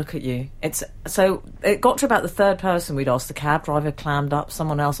 And they all look at you. So it got to about the third person we'd asked. The cab driver clammed up,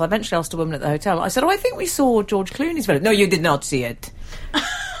 someone else. I eventually asked a woman at the hotel. I said, I think we saw George Clooney's villa. No, you did not see it. I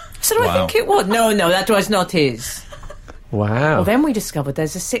said, I think it was. No, that was not his. Wow. Well, then we discovered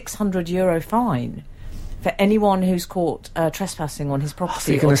there's a €600 fine for anyone who's caught trespassing on his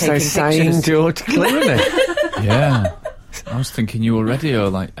property or taking pictures. You're going to say saying George Clooney? Yeah. I was thinking you were radio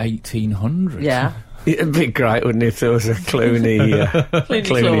like 1800. Yeah. It'd be great, wouldn't it, if there was a Clooney...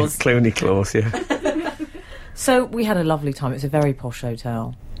 Clooney clause, yeah. So we had a lovely time. It was a very posh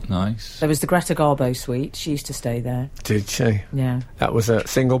hotel. Nice. There was the Greta Garbo suite. She used to stay there. Did she? Yeah. That was a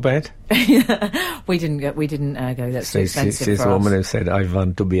single bed? We didn't go. That's too expensive She's for the us. woman who said, I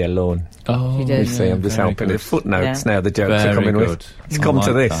want to be alone. Oh, She did. You see, I'm just helping. good. The footnotes now, the jokes are coming with. It's come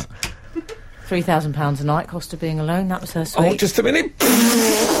to this. £3,000 a night cost of being alone. That was her suite. Oh, just a minute.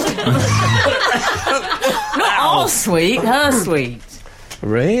 Not our suite, her suite.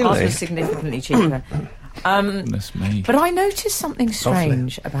 Really? Ours was significantly cheaper. Goodness me. But I noticed something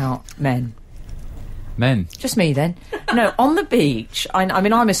strange about men. Men? Just me, then. No, on the beach, I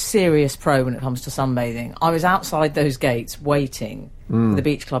mean, I'm a serious pro when it comes to sunbathing. I was outside those gates waiting for the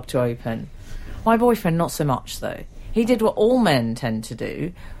beach club to open. My boyfriend, not so much, though. He did what all men tend to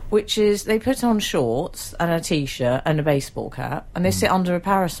do, which is they put on shorts and a T-shirt and a baseball cap, and they sit under a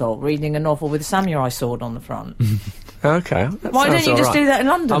parasol reading a novel with a samurai sword on the front. Okay. Why don't you just do that in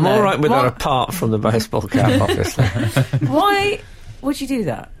London, I'm though? all right with that apart from the baseball cap, obviously. Why would you do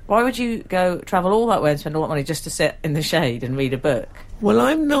that? Why would you travel all that way and spend all that money just to sit in the shade and read a book? Well,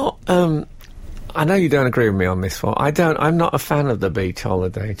 I'm not... I know you don't agree with me on this one. I'm not a fan of the beach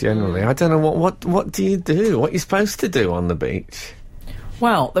holiday, generally. I don't know, what do you do? What are you supposed to do on the beach?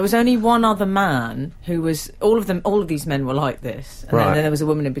 Well, there was only one other man who was... All of these men were like this. And then there was a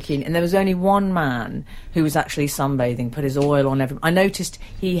woman in bikini. And there was only one man who was actually sunbathing, put his oil on every... I noticed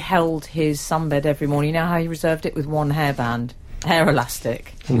he held his sunbed every morning. You know how he reserved it with one hairband? Hair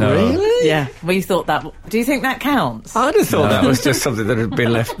elastic. No. Really? Yeah, we thought that... Do you think that counts? I'd have thought that was just something that had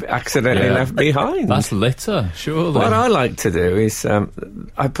been accidentally left behind. That's litter, surely. What I like to do is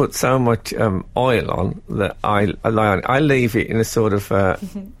I put so much oil on that I leave it in a sort of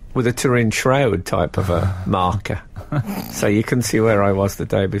with a Turin shroud type of a marker. So you can see where I was the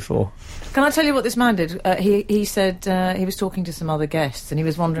day before. Can I tell you what this man did? He said he was talking to some other guests and he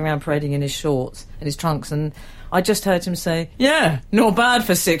was wandering around parading in his shorts and his trunks, and I just heard him say, "Yeah, not bad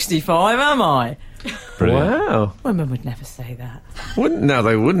for 65, am I?" Brilliant. Wow. Women would never say that. No,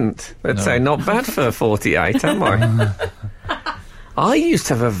 they wouldn't. They'd say, not bad for 48, am I? I used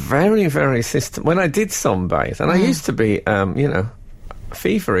to have a very, very system... When I did sunbathe, and I used to be,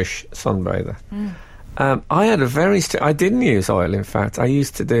 feverish sunbather, I had a very... I didn't use oil, in fact. I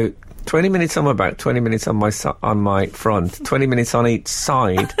used to do 20 minutes on my back, 20 minutes on my front, 20 minutes on each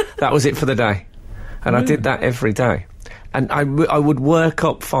side. That was it for the day. And I did that every day. And I would work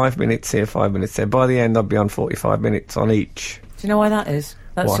up 5 minutes here, 5 minutes there. By the end, I'd be on 45 minutes on each. Do you know why that is?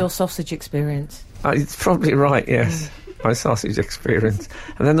 That's Why? your sausage experience. It's probably right, yes. My sausage experience.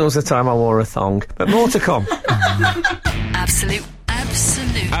 And then there was a time I wore a thong. But more to come. Absolute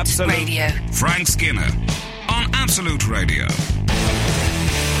Radio. Frank Skinner on Absolute Radio.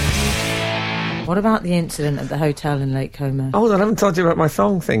 What about the incident at the hotel in Lake Como? Oh, I haven't told you about my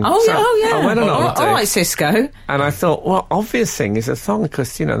thong thing. Oh, So yeah. I went on holiday. All right, Cisco. And I thought, well, obvious thing is a thong,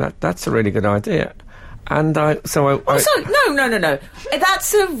 because, that's a really good idea. And no. That's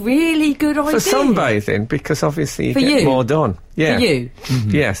a really good idea. For sunbathing, because obviously you For get you? more done. Yeah. For you?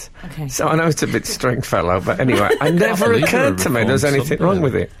 Yes. Okay. So I know it's a bit Stringfellow, but anyway, it never believe occurred to me there was anything reformed wrong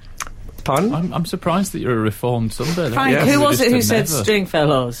with it. Pardon? I'm surprised that you're a reformed sunbather. Frank, Yes. who was it who Just a said never.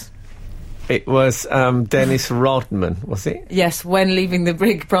 Stringfellows? It was Dennis Rodman, was it? Yes, when leaving the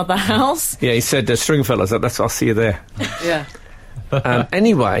Big Brother house. Yeah, he said, Stringfellows, that's I'll see you there. Yeah.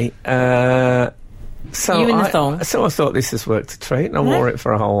 Anyway, so You in the thong? So I thought this has worked a treat, and I wore it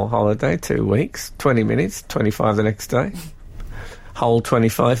for a whole holiday, 2 weeks, 20 minutes, 25 the next day, whole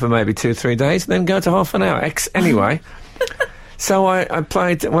 25 for maybe 2-3 days, and then go to half an hour. Anyway, so I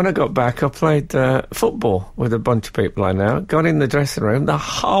played, when I got back, I played football with a bunch of people I know, got in the dressing room, the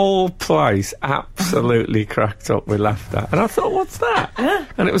whole place absolutely cracked up with laughter. And I thought, what's that?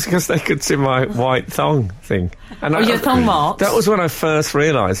 And it was because they could see my white thong thing. And Your thong marks? That was when I first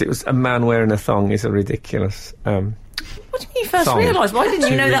realised it was a man wearing a thong is a ridiculous What do you mean you first thong. realised? Why didn't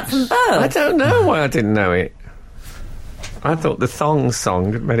you know that from birth? I don't know why I didn't know it. I thought the thong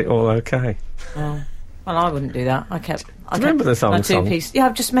song had made it all okay. Oh. Well, I wouldn't do that. I kept... remember the thong song? Two-piece. Yeah,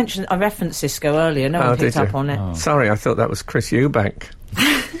 I've just mentioned... I referenced Cisco earlier. No one picked did you? up on it. Oh. Sorry, I thought that was Chris Eubank.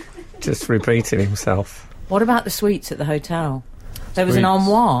 Just repeating himself. What about the suites at the hotel? There was an Suites.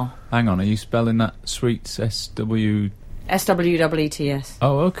 armoire. Hang on, are you spelling that sweets S-W... SWEETS.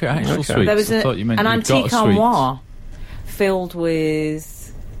 Oh, okay, actual Okay. sweets. There was I thought you meant an you've got antique a sweet. armoire filled with...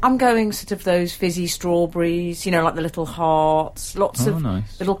 I'm going sort of those fizzy strawberries, like the little hearts, lots Oh, of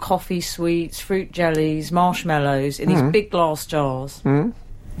nice. little coffee sweets, fruit jellies, marshmallows in these big glass jars. Mm.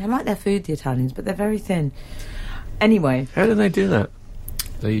 I like their food, the Italians, but they're very thin. Anyway, How do they do that?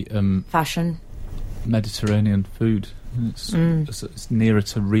 The fashion. Mediterranean food. It's nearer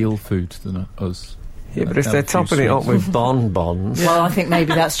to real food than us. Yeah, but if they're topping it up with bonbons... Well, I think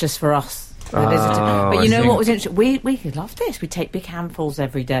maybe that's just for us. The visitor. But I you know see. what was interesting? We could love this. We'd take big handfuls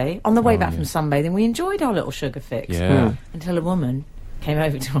every day. On the way back from sunbathing, we enjoyed our little sugar fix. Yeah. Until a woman came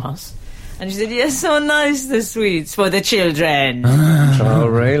over to us and she said, "Yes, so nice, the sweets for the children." Oh,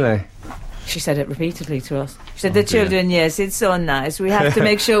 really? She said it repeatedly to us. She said, "The children, yes, it's so nice. We have to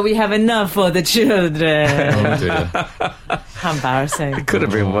make sure we have enough for the children." Oh, dear. How embarrassing. It could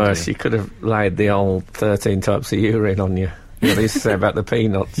have been worse. dear. You could have laid the old 13 types of urine on you. They used to say about the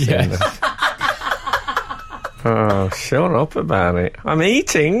peanuts. Yes. Oh, shut up about it. I'm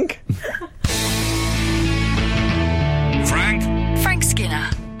eating. Frank Skinner.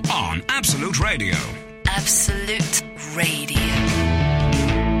 on Absolute Radio. Absolute Radio.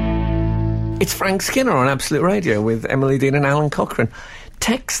 It's Frank Skinner on Absolute Radio with Emily Dean and Alan Cochrane.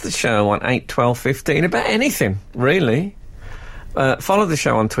 Text the show on 8 12 15 about anything, really. Follow the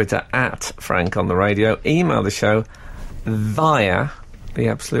show on Twitter at Frank on the Radio. Email the show via the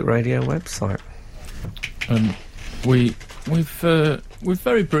Absolute Radio website. We've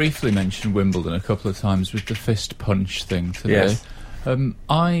very briefly mentioned Wimbledon a couple of times with the fist punch thing today. Yes.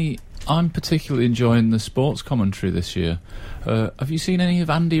 I'm particularly enjoying the sports commentary this year. Have you seen any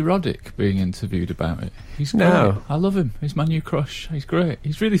of Andy Roddick being interviewed about it? He's great. No. I love him. He's my new crush. He's great.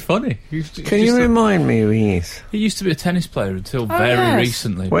 He's really funny. Can you remind me who he is? He used to be a tennis player until very yes.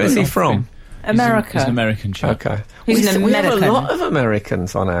 recently. Where's but he from? America. He's an American chap. Okay. He's an We have a American. lot of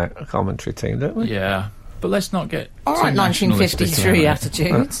Americans on our commentary team, don't we? Yeah. But let's not get all right, 1953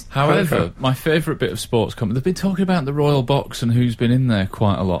 attitudes. However, my favourite bit of sports comment, they've been talking about the Royal Box and who's been in there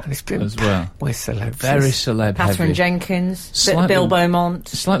quite a lot it's been as well. With celebs. Very celeb Catherine heavy. Jenkins, bit of Bill Beaumont.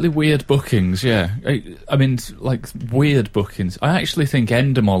 Slightly weird bookings, yeah. I mean, like, weird bookings. I actually think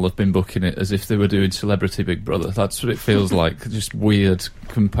Endemol have been booking it as if they were doing Celebrity Big Brother. That's what it feels like, just weird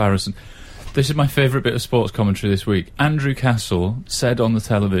comparison. This is my favourite bit of sports commentary this week. Andrew Castle said on the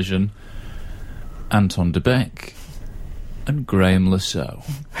television, Anton de Beek and Graham Lasso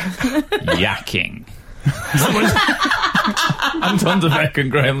yakking. Anton de Beek and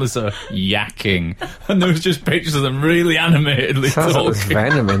Graham Lasso yakking, and there was just pictures of them really animatedly Sounds talking. like there's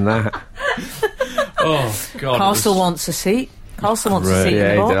venom in that. Oh God! Castle wants a seat. Castle wants a seat in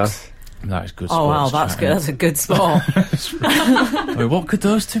the He box. does. That is good. Oh wow, sports that's good. That's a good spot. I mean, what could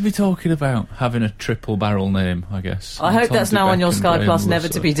those two be talking about? Having a triple barrel name, I guess. I hope Anton that's de now on Beek your and Sky Graham Plus, never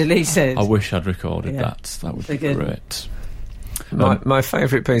Lasso. to be deleted. I wish I'd recorded Yeah. that. That would be They're good. great. My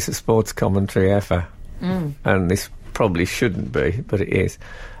favourite piece of sports commentary ever, and this probably shouldn't be, but it is.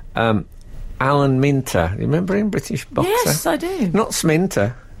 Alan Minter. You remember him, British boxer? Yes, I do. Not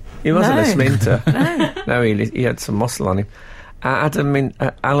Sminter. He wasn't a No. Sminter. No, he had some muscle on him.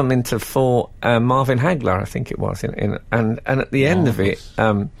 Alan Minter fought Marvin Hagler, I think it was, and at the end of it,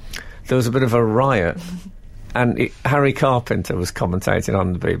 there was a bit of a riot, and Harry Carpenter was commentating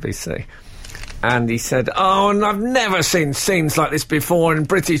on the BBC. And he said, "Oh, and I've never seen scenes like this before in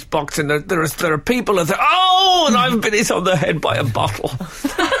British boxing. There are people that say, oh, and I've been hit on the head by a bottle."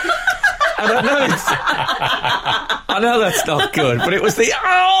 And I know that's not good, but it was the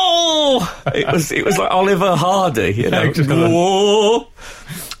It was like Oliver Hardy, you know. Whoa.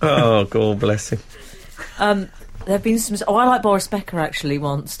 Oh, God bless him. There have been some. I like Boris Becker actually.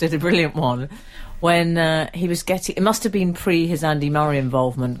 Once did a brilliant one when he was getting. It must have been pre his Andy Murray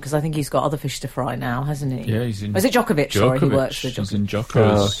involvement because I think he's got other fish to fry now, hasn't he? Yeah, he's in. Or is it Djokovic? Sorry, he works for He's Djokovic. in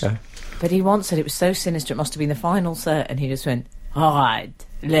Djokovic. Oh, okay. But he once said it was so sinister. It must have been the final set, and he just went, "All right,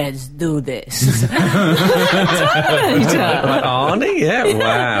 let's do this." Like Arnie? Yeah,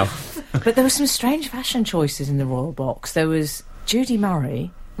 wow. But there were some strange fashion choices in the Royal Box. There was Judy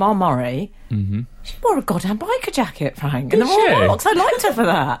Murray, Ma Murray. Mm-hmm. She wore a goddamn biker jacket, Frank, in the Did Royal she? Box. I liked her for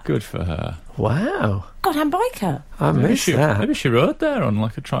that. Good for her. Wow. Goddamn biker. I missed that. Maybe she rode there on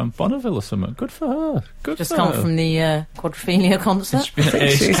like a Triumph Bonneville or something. Good for her. Good Just for come her. from the Quadrophenia concert. She's been at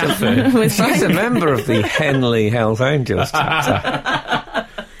Ace Cafe. With She's a Frank. member of the Henley Hells Angels chapter.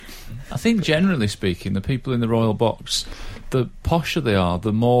 I think generally speaking, the people in the Royal Box, the posher they are,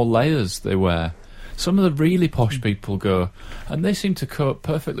 the more layers they wear. Some of the really posh people go, and they seem to cope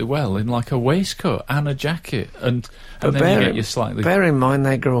perfectly well in like a waistcoat and a jacket, and then you get your slightly... Bear in mind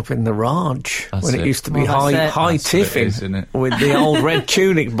they grew up in the Raj, That's when it it. used to be Well, that's it. high That's what it tiffin, is, isn't it? with the old red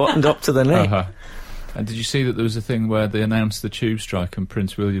tunic buttoned up to the neck. Uh-huh. And did you see that there was a thing where they announced the tube strike and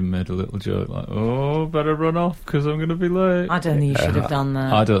Prince William made a little joke like, "Oh, better run off because I'm going to be late." I don't think you should have done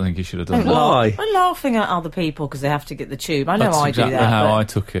that. I don't think he should have done that. Why? We're laughing at other people because they have to get the tube. I know That's I exactly do that. how but- I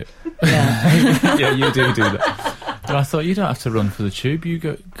took it. Yeah. Yeah, you do that. But I thought, you don't have to run for the tube. You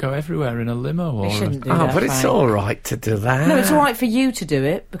go everywhere in a limo or... You shouldn't do Oh, that, but it's Frank. all right to do that. No, it's all right for you to do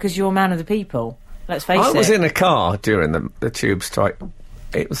it because you're a man of the people. Let's face I it. was in a car during the tube strike.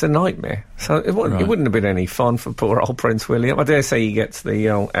 It was a nightmare. So it wouldn't have been any fun for poor old Prince William. I dare say he gets the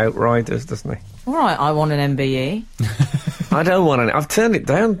outriders, doesn't he? All right, I want an MBE. I don't want any. I've turned it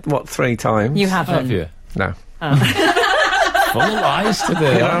down, 3 times? You haven't. Have you? No. Full of lies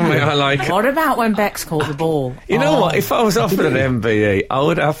today. You know what I mean? I like... What about when Bex caught the ball? You know what? If I was offered an MBE, I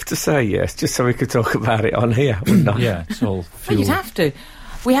would have to say yes, just so we could talk about it on here, wouldn't I? Yeah, it's all Well, fuel. you'd have to.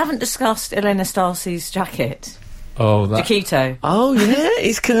 We haven't discussed Elena Stasi's jacket. Oh, that... Chiquito. Oh, yeah,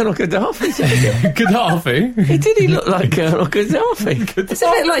 he's Colonel Gaddafi. Gaddafi? He look like Colonel Gaddafi. It's a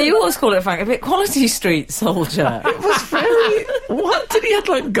bit like you always call it, Frank, a bit Quality Street soldier. It was very... What? Did he have,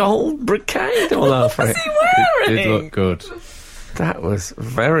 like, gold brocade all over it? It did look good. That was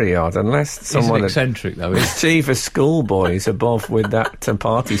very odd, unless He's someone an had eccentric, though. Isn't mischievous schoolboys above with that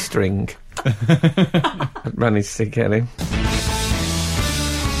party string had managed to get him.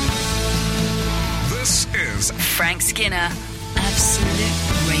 This is Frank Skinner,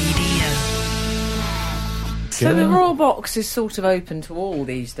 Absolute Radio. So the Royal Box is sort of open to all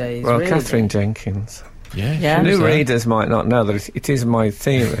these days, Well, really. Catherine Jenkins. Yeah. Yeah. she was New there. readers might not know that it is my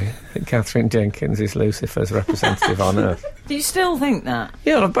theory that Catherine Jenkins is Lucifer's representative on Earth. Do you still think that?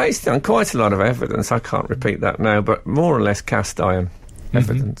 Yeah, well, I've based it on quite a lot of evidence. I can't repeat that now, but more or less cast iron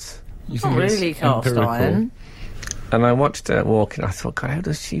evidence. You Not think it's really cast empirical? iron. And I watched her walking. I thought, God, how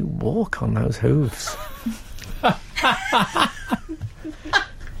does she walk on those hooves?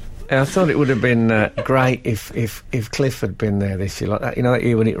 I thought it would have been great if Cliff had been there this year, like that. You know, that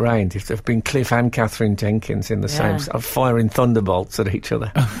year when it rained, if there had been Cliff and Catherine Jenkins in the same, firing thunderbolts at each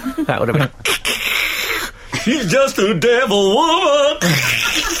other. That would have been. She's just a devil woman.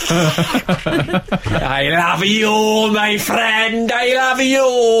 I love you, my friend. I love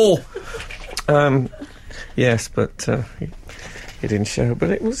you. Yes, but he didn't show. But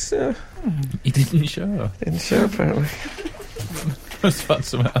it was. He didn't show. Didn't show apparently. Must have had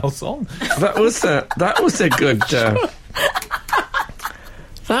something else on. That was a good.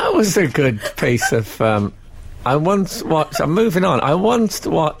 That was a good piece of. I once watched. I'm moving on. I once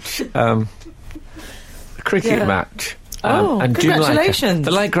watched a cricket match. And congratulations! Jim Laker,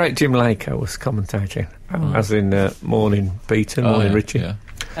 the late great Jim Laker was commentating, as in Morning Beaton, Morning Richie. Yeah.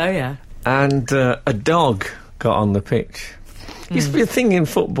 Oh yeah. And a dog got on the pitch. Used to be a thing in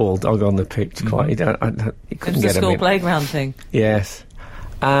football, dog on the pitch. Quite, you couldn't It was get a him school in. playground thing. Yes,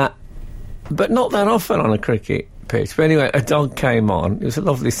 but not that often on a cricket pitch. But anyway, a dog came on. It was a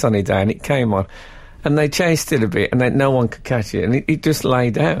lovely sunny day, and it came on, and they chased it a bit, and then no one could catch it, and it just lay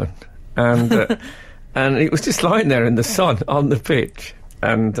down, and and it was just lying there in the sun on the pitch,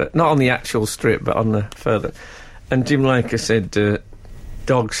 and not on the actual strip, but on the further. And Jim Laker said,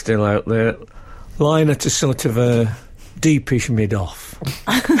 "Dog's still out there, lying at a sort of a deepish mid-off."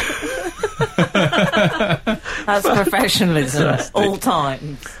 That's professionalism, all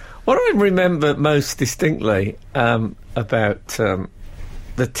times. What I remember most distinctly about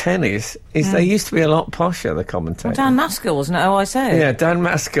the tennis is they used to be a lot posher, the commentators. Dan Maskell, wasn't it? Oh, I say. Yeah, Dan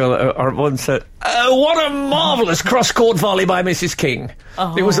Maskell once said, "Oh, what a marvellous cross-court volley by Mrs. King."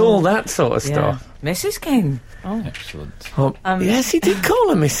 Oh. It was all that sort of stuff. Mrs. King. Oh. Excellent. Yes, he did call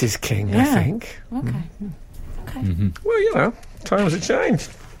her Mrs. King, I think. Okay. Well, you know, times have changed.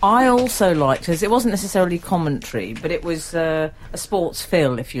 I also liked it. It wasn't necessarily commentary, but it was a sports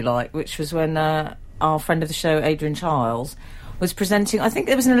fill, if you like, which was when our friend of the show, Adrian Childs, was presenting, I think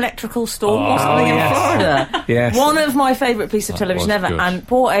there was an electrical storm or something in Florida. Yes. One of my favourite pieces of television was ever. good. And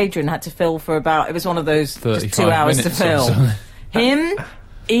poor Adrian had to fill for about, it was one of those just 2 hours to 35 minutes or fill. something. Him,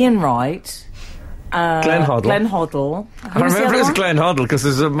 Ian Wright, Glenn Hoddle. I remember it was Glenn Hoddle because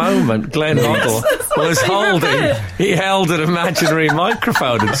there's a moment Glenn Hoddle was he held an imaginary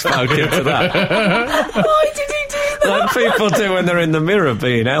microphone and spoke into that. Why did he do that? Like people do when they're in the mirror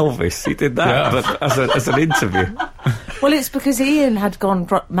being Elvis. He did that, but as an interview. Well, it's because Ian had gone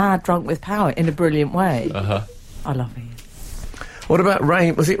mad drunk with power in a brilliant way. Uh-huh. I love Ian. What about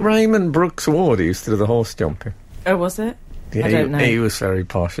Was it Raymond Brooks Ward who used to do the horse jumping? Oh, was it? Yeah, I don't know. He was very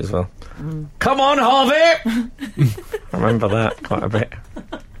posh as well. Come on, Harvey! I remember that quite a bit.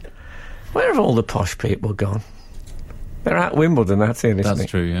 Where have all the posh people gone? They're at Wimbledon, that's it, isn't it? That's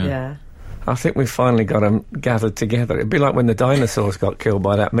true, yeah. Yeah. I think we've finally got them gathered together. It'd be like when the dinosaurs got killed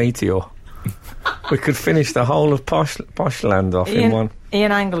by that meteor. We could finish the whole of Poshland off in one.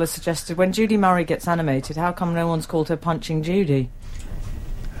 Ian Angle has suggested, when Judy Murray gets animated, how come no one's called her Punching Judy?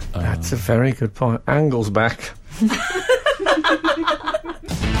 That's a very good point. Angle's back.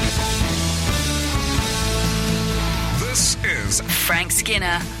 This is Frank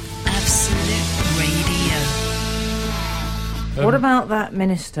Skinner, Absolute Radio. What about that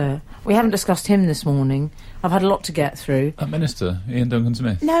minister? We haven't discussed him this morning. I've had a lot to get through. That minister, Ian Duncan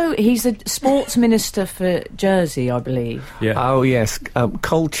Smith. No, he's a sports minister for Jersey, I believe. Yeah. Oh, yes.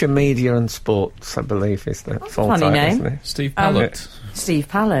 Culture, Media and Sports, I believe, is the full funny title, name. isn't it? Steve Pallett. Steve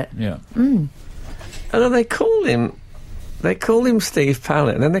Pallett. Yeah. Although they call him Steve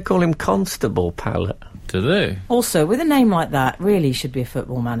Pallett, and then they call him Constable Pallett. Do they? Also, with a name like that, really should be a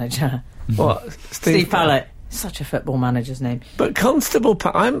football manager. What? Steve Pallett. Such a football manager's name. But Constable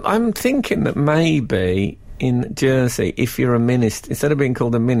I'm thinking that maybe in Jersey, if you're a minister, instead of being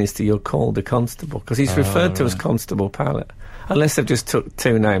called a minister, you're called a constable, because he's referred to as Constable Pallett. Unless they've just took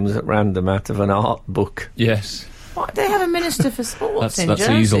two names at random out of an art book. Yes. What, they have a minister for sports in That's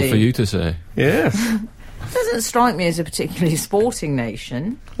Jersey? easy for you to say. Yes. Doesn't strike me as a particularly sporting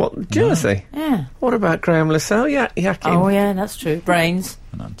nation. What, Jersey? Yeah. What about Graham Lassalle? Yakin? Oh, yeah, that's true. Brains.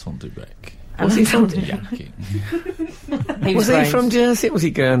 And Anton Dubek. Was he from... Yakin. He Was he brains. from Jersey? Was he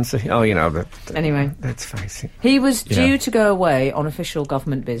Guernsey? Oh, you know, Anyway. let's face it. He was due to go away on official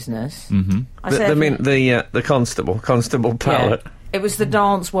government business. Mm-hmm. The Constable Pallett. Yeah. It was the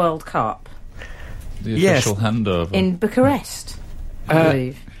Dance World Cup The Yes. official handover. in Bucharest, I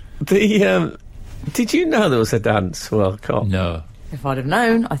believe. Did you know there was a Dance World Cup? No. If I'd have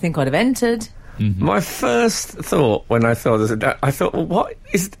known, I think I'd have entered. My first thought when I thought there's a I thought, well,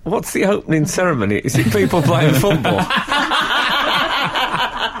 what's the opening ceremony? Is it people playing football? But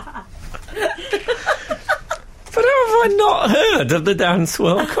how I not heard of the Dance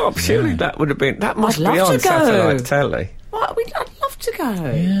World Cup? Surely that would have been... That must I'd be love on to go. satellite telly. What? I'd love to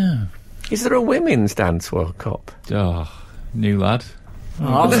go. Yeah. Is there a women's Dance World Cup? Oh, new lad.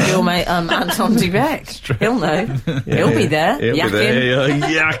 I'll ask your mate Anton Dubek. He'll know. He'll be there. He'll be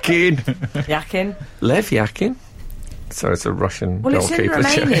there. Yakin. Yakin. Lev Yakin. So it's a Russian Well, it's in goalkeeper.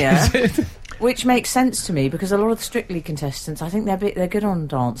 Romania, which makes sense to me because a lot of the Strictly contestants, I think they're good on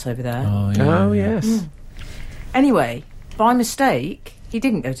dance over there. Oh, yes. Anyway, by mistake, he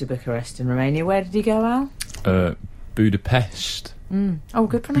didn't go to Bucharest in Romania. Where did he go, Al? Budapest. Oh,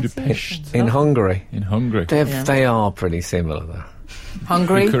 good pronunciation. In Hungary. In Hungary. They are pretty similar, though.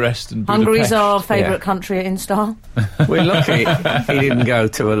 Hungary. Bucharest and Budapest. Hungary's our favourite country at Instar. We're lucky he didn't go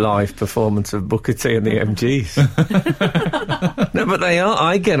to a live performance of Booker T and the MGs. No, but they are.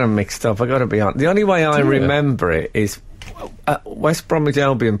 I get them mixed up, I got to be honest. The only way I remember it is West Bromwich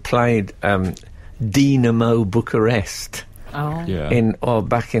Albion played Dinamo Bucharest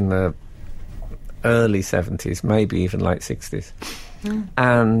back in the early 70s, maybe even late 60s.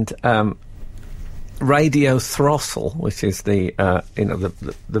 And Radio Throstle, which is the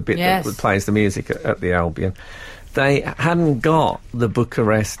bit that plays the music at the Albion, they hadn't got the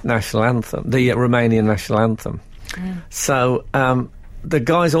Bucharest national anthem, the Romanian national anthem. So the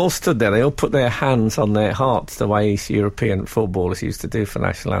guys all stood there. They all put their hands on their hearts, the way East European footballers used to do for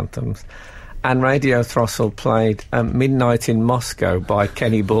national anthems. And Radio Throstle played Midnight in Moscow by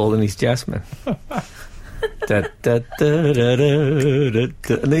Kenny Ball and his Jazzmen. Da, da, da, da, da, da, da.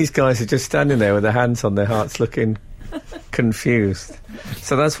 And these guys are just standing there with their hands on their hearts looking confused.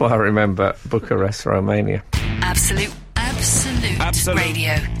 So that's why I remember Bucharest, Romania. Absolute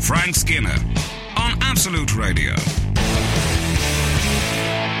Radio. Frank Skinner on Absolute Radio.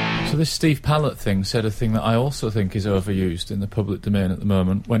 So this Steve Pallett thing said a thing that I also think is overused in the public domain at the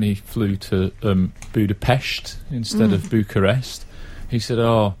moment. When he flew to Budapest instead of Bucharest, he said,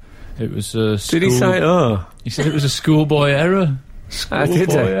 it was a school... Did he say, He said it was a schoolboy error.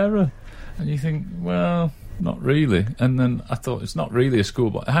 Did he? Error. And you think, well, not really. And then I thought, it's not really a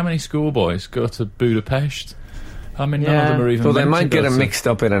schoolboy. How many schoolboys go to Budapest? I mean, none of them are even... Well, they might get them mixed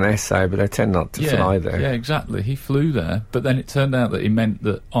up in an essay, but they tend not to fly there. Yeah, exactly. He flew there, but then it turned out that he meant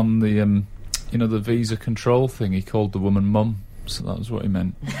that on the, the visa control thing, he called the woman mum. So that was what he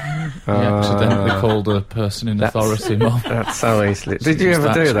meant. He accidentally called a person in authority mum. That's so easily... Did you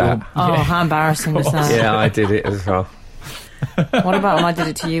ever do that? Oh, how embarrassing was that? Yeah, I did it as well. What about when I did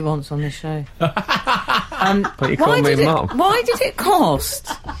it to you once on this show? But you called me mum. Why did it cost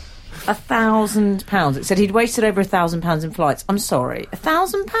 £1,000? It said he'd wasted over £1,000 in flights. I'm sorry,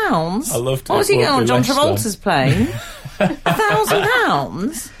 £1,000? I loved it. What was he going on John Travolta's plane?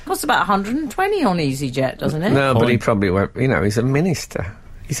 £1,000 costs about 120 on EasyJet, doesn't it? No, but he probably went. He's a minister.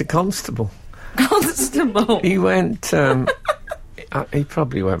 He's a constable. Constable. He went. He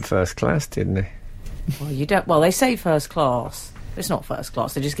probably went first class, didn't he? Well, you don't. Well, they say first class. It's not first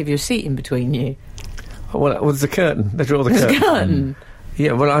class. They just give you a seat in between you. Well, there's a curtain. They draw the curtain.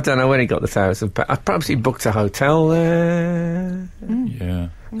 Yeah, well, I don't know when he got the £1,000. Perhaps he booked a hotel there. Yeah.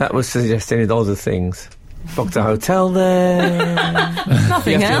 That was suggesting other things. Booked a hotel there.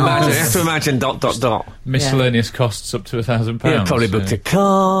 Nothing else. You have to imagine ... Miscellaneous costs up to £1,000. Yeah, probably booked a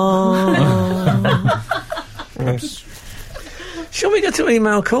car. Shall we go to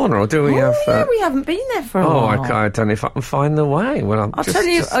email corner, or do we have... we haven't been there for a while. I don't know if I can find the way. Well, I'll tell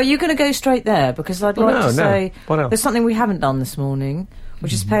you... Are you going to go straight there? Because I'd like to say... What else? There's something we haven't done this morning,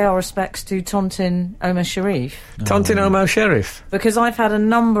 which is pay our respects to Tontin Omar Sharif. Tontin Omar Sharif. Because I've had a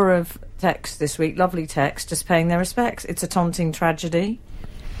number of texts this week, lovely texts, just paying their respects. It's a Tontin tragedy.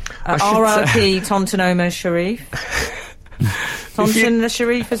 R.I.P. Tontin Omar Sharif. Tontin the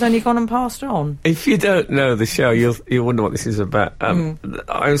Sharif has only gone and passed on. If you don't know the show, you'll wonder what this is about.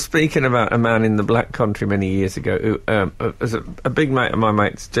 I was speaking about a man in the Black Country many years ago who was a big mate of my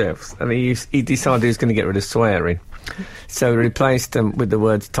mate's, Jeff's, and he decided he was going to get rid of swearing. So he replaced them with the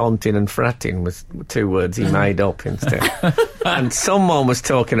words tontin and frattin, with 2 words he made up instead. And someone was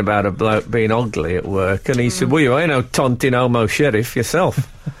talking about a bloke being ugly at work, and he said, well, you ain't no tontin homo sheriff yourself.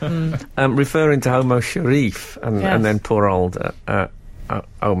 Referring to homo sharif, and then poor old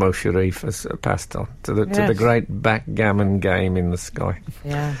homo sharif has passed on to the great backgammon game in the sky.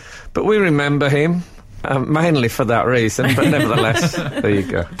 Yeah. But we remember him, mainly for that reason, but nevertheless, there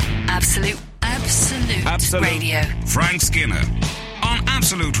you go. Absolute Radio. Frank Skinner on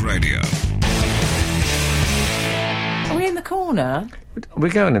Absolute Radio. Are we in the corner? We're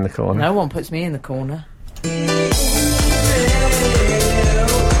going in the corner. No one puts me in the corner.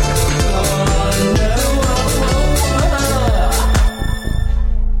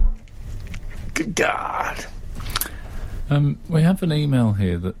 Good God. We have an email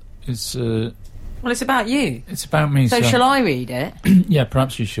here that is... well, it's about you. It's about me, so shall I read it? Yeah,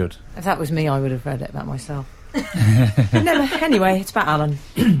 perhaps you should. If that was me, I would have read it about myself. Anyway, it's about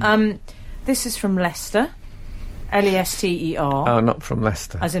Alun. This is from Leicester. Lester. Oh, not from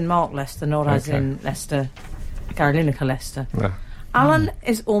Leicester. As in Mark Leicester, not as in Leicester, Carolinica Leicester. No. Alun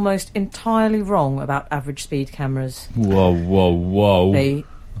is almost entirely wrong about average speed cameras. Whoa.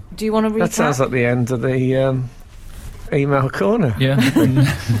 Do you want to read that? Sounds like the end of the email corner. Yeah.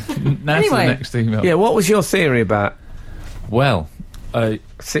 Now to the next email. Yeah, what was your theory about? Well,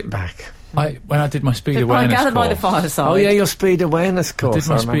 sit back. When I did my speed awareness course... by the fireside. Oh, yeah, your speed awareness course. I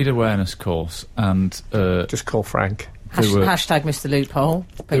did my speed awareness course, and... just call Frank. Hashtag Mr. Loophole.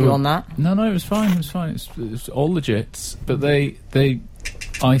 Put you on that. No, it was fine. It's all legit. But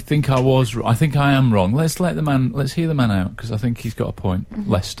I think I am wrong. Let's hear the man out, because I think he's got a point. Mm-hmm.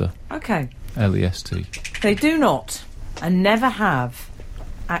 Leicester. Okay. L-E-S-T. They do not, and never have,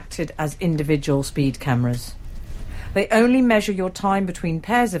 acted as individual speed cameras. They only measure your time between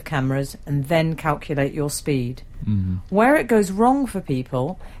pairs of cameras and then calculate your speed. Mm-hmm. Where it goes wrong for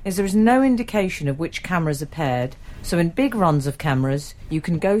people is there is no indication of which cameras are paired, so in big runs of cameras you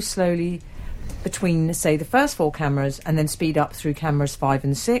can go slowly between, say, the first 4 cameras and then speed up through cameras 5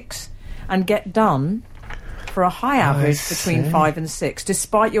 and 6 and get done for a high average between 5 and 6,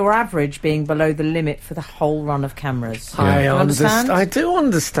 despite your average being below the limit for the whole run of cameras. Yeah. I do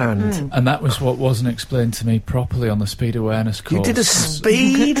understand. And that was what wasn't explained to me properly on the speed awareness course. You did a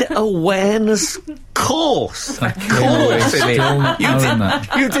speed awareness course. A course in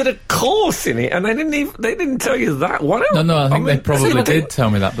it. You did a course in it, and they didn't tell you that. What else? No, I think they probably did tell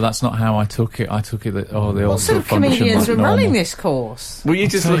me that, but that's not how I took it. I took it that they all what sort of comedians were running this course? Were you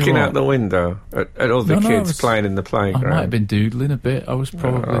just looking out the window at all the kids playing in the playground? I might have been doodling a bit. I was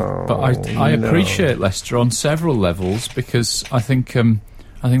probably, but I appreciate Leicester on several levels, because I think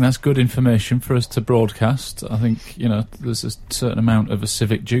that's good information for us to broadcast. I think there's a certain amount of a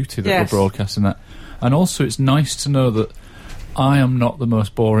civic duty that we're broadcasting that, and also it's nice to know that I am not the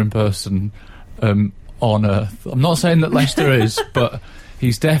most boring person on earth. I'm not saying that Leicester is, but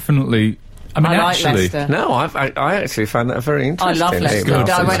he's definitely. I like Leicester. No, I actually found that very interesting. I love Leicester.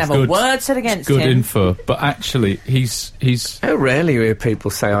 I won't have a word said against him. Good info, but actually, he's. How rarely you hear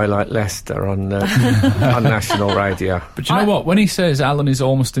people say I like Leicester on on national radio. But you know what? When he says Alun is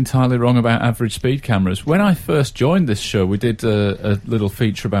almost entirely wrong about average speed cameras, when I first joined this show, we did a little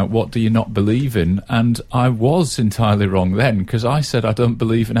feature about what do you not believe in, and I was entirely wrong then, because I said I don't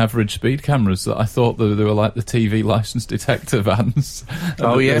believe in average speed cameras. That I thought that they were like the TV licensed detector vans.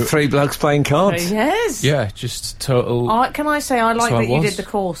 Oh yeah, 3 blokes playing cards. Yes. Yeah, just total... Can I say I like that you did the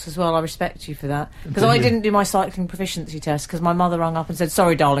course as well. I respect you for that. Because I didn't do my cycling proficiency test because my mother rang up and said,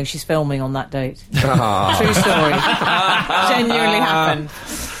 sorry, darling, she's filming on that date. True story. Genuinely happened.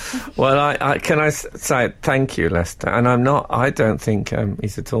 Well, can I say thank you, Leicester? And I don't think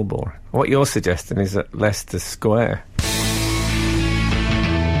he's at all boring. What you're suggesting is at Leicester Square.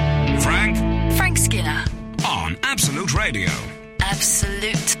 Frank Skinner on Absolute Radio.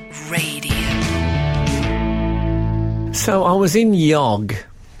 Absolute Radio. So I was in Yog.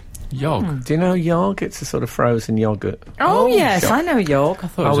 Yog? Do you know Yog? It's a sort of frozen yoghurt. Oh yes, shop. I know Yog. I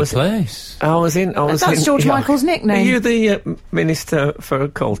thought it was a place. That's George Michael's nickname. Are you the Minister for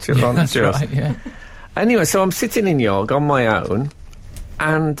Culture? Yeah, that's right, yeah. Anyway, so I'm sitting in Yog on my own,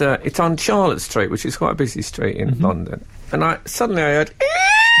 and it's on Charlotte Street, which is quite a busy street in London. And suddenly I heard...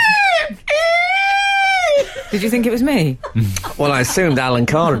 Did you think it was me? Well, I assumed Alan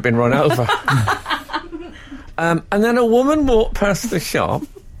Carr had been run over. And then a woman walked past the shop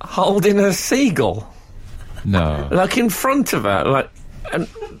holding a seagull. No. Like in front of her.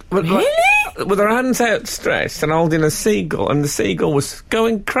 Really? With her hands outstretched and holding a seagull, and the seagull was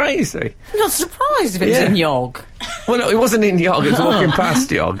going crazy. I'm not surprised if it was in Yog. Well, no, it wasn't in Yog, it was walking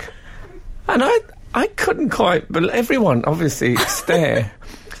past Yog. And I couldn't quite believe... Everyone obviously stare.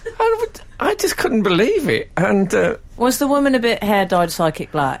 I just couldn't believe it. And was the woman a bit hair dyed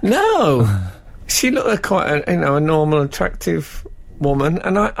psychic black? No, she looked like quite a normal, attractive woman.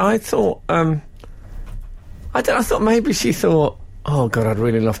 And I thought, I thought maybe she thought, oh God, I'd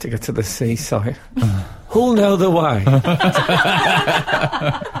really love to go to the seaside. Who'll know the way?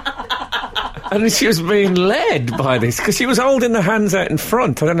 And she was being led by this, because she was holding the hands out in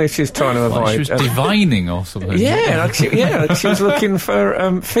front. I don't know if she was trying to avoid... She was divining or something. Yeah, she was looking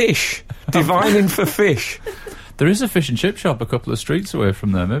for fish. Divining for fish. There is a fish and chip shop a couple of streets away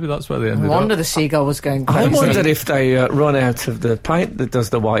from there. Maybe that's where they ended No wonder up. the seagull was going I crazy. wondered if they run out of the paint that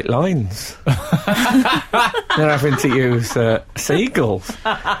does the white lines. They're having to use seagulls.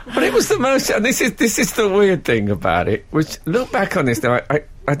 But it was the most... And this is the weird thing about it, which, look back on this now,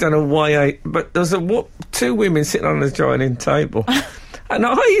 I don't know why but there's two women sitting on a joining table. And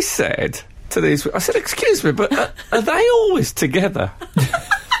I said to these... I said, excuse me, but are they always together?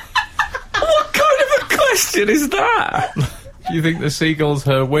 What kind of a question is that? Do you think the seagull's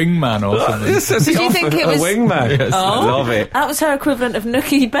her wingman or something? Did you think it was... a wingman? Yes. I love it. That was her equivalent of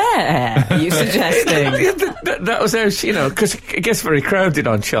Nookie Bear, are you suggesting? that was how she, because it gets very crowded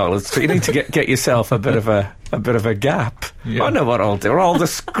on Charlotte, so you need to get yourself a bit of a gap. Yeah. I know what I'll do. All the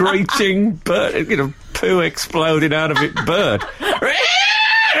screeching bird, poo exploding out of it bird.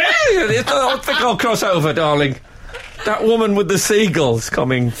 I think I'll cross over, darling. That woman with the seagulls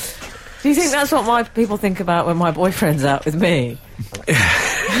coming. Do you think that's what my people think about when my boyfriend's out with me?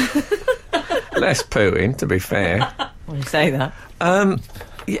 Less pooing, to be fair. When you say that.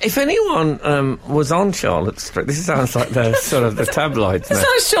 If anyone was on Charlotte Street, this sounds like the sort of the tabloids now.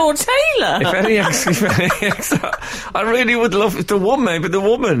 It's not Sean Taylor. I really would love if the woman. Maybe the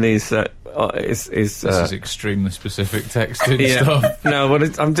woman is. This is extremely specific texting stuff. No,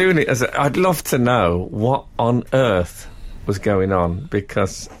 but I'm doing it as I'd love to know what on earth was going on,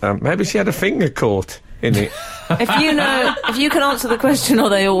 because maybe she had a finger caught in it. If you can answer the question, are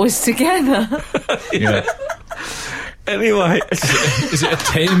they always together? Yeah. Anyway, is it a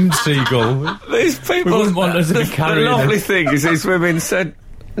tamed seagull? These people. We wouldn't want her to be carrying The lovely thing is, these women said,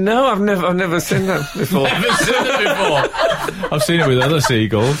 "No, I've never seen them before." Never seen it before. I've seen it with other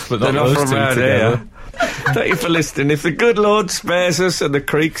seagulls, but not those two together. Thank you for listening. If the good Lord spares us and the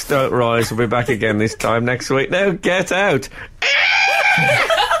creeks don't rise, we'll be back again this time next week. Now get out.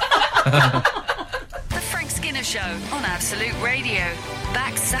 The Frank Skinner Show on Absolute Radio.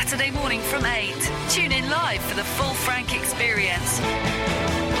 Back Saturday morning from 8. Tune in live for the full Frank experience.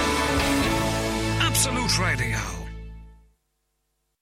 Absolute Radio.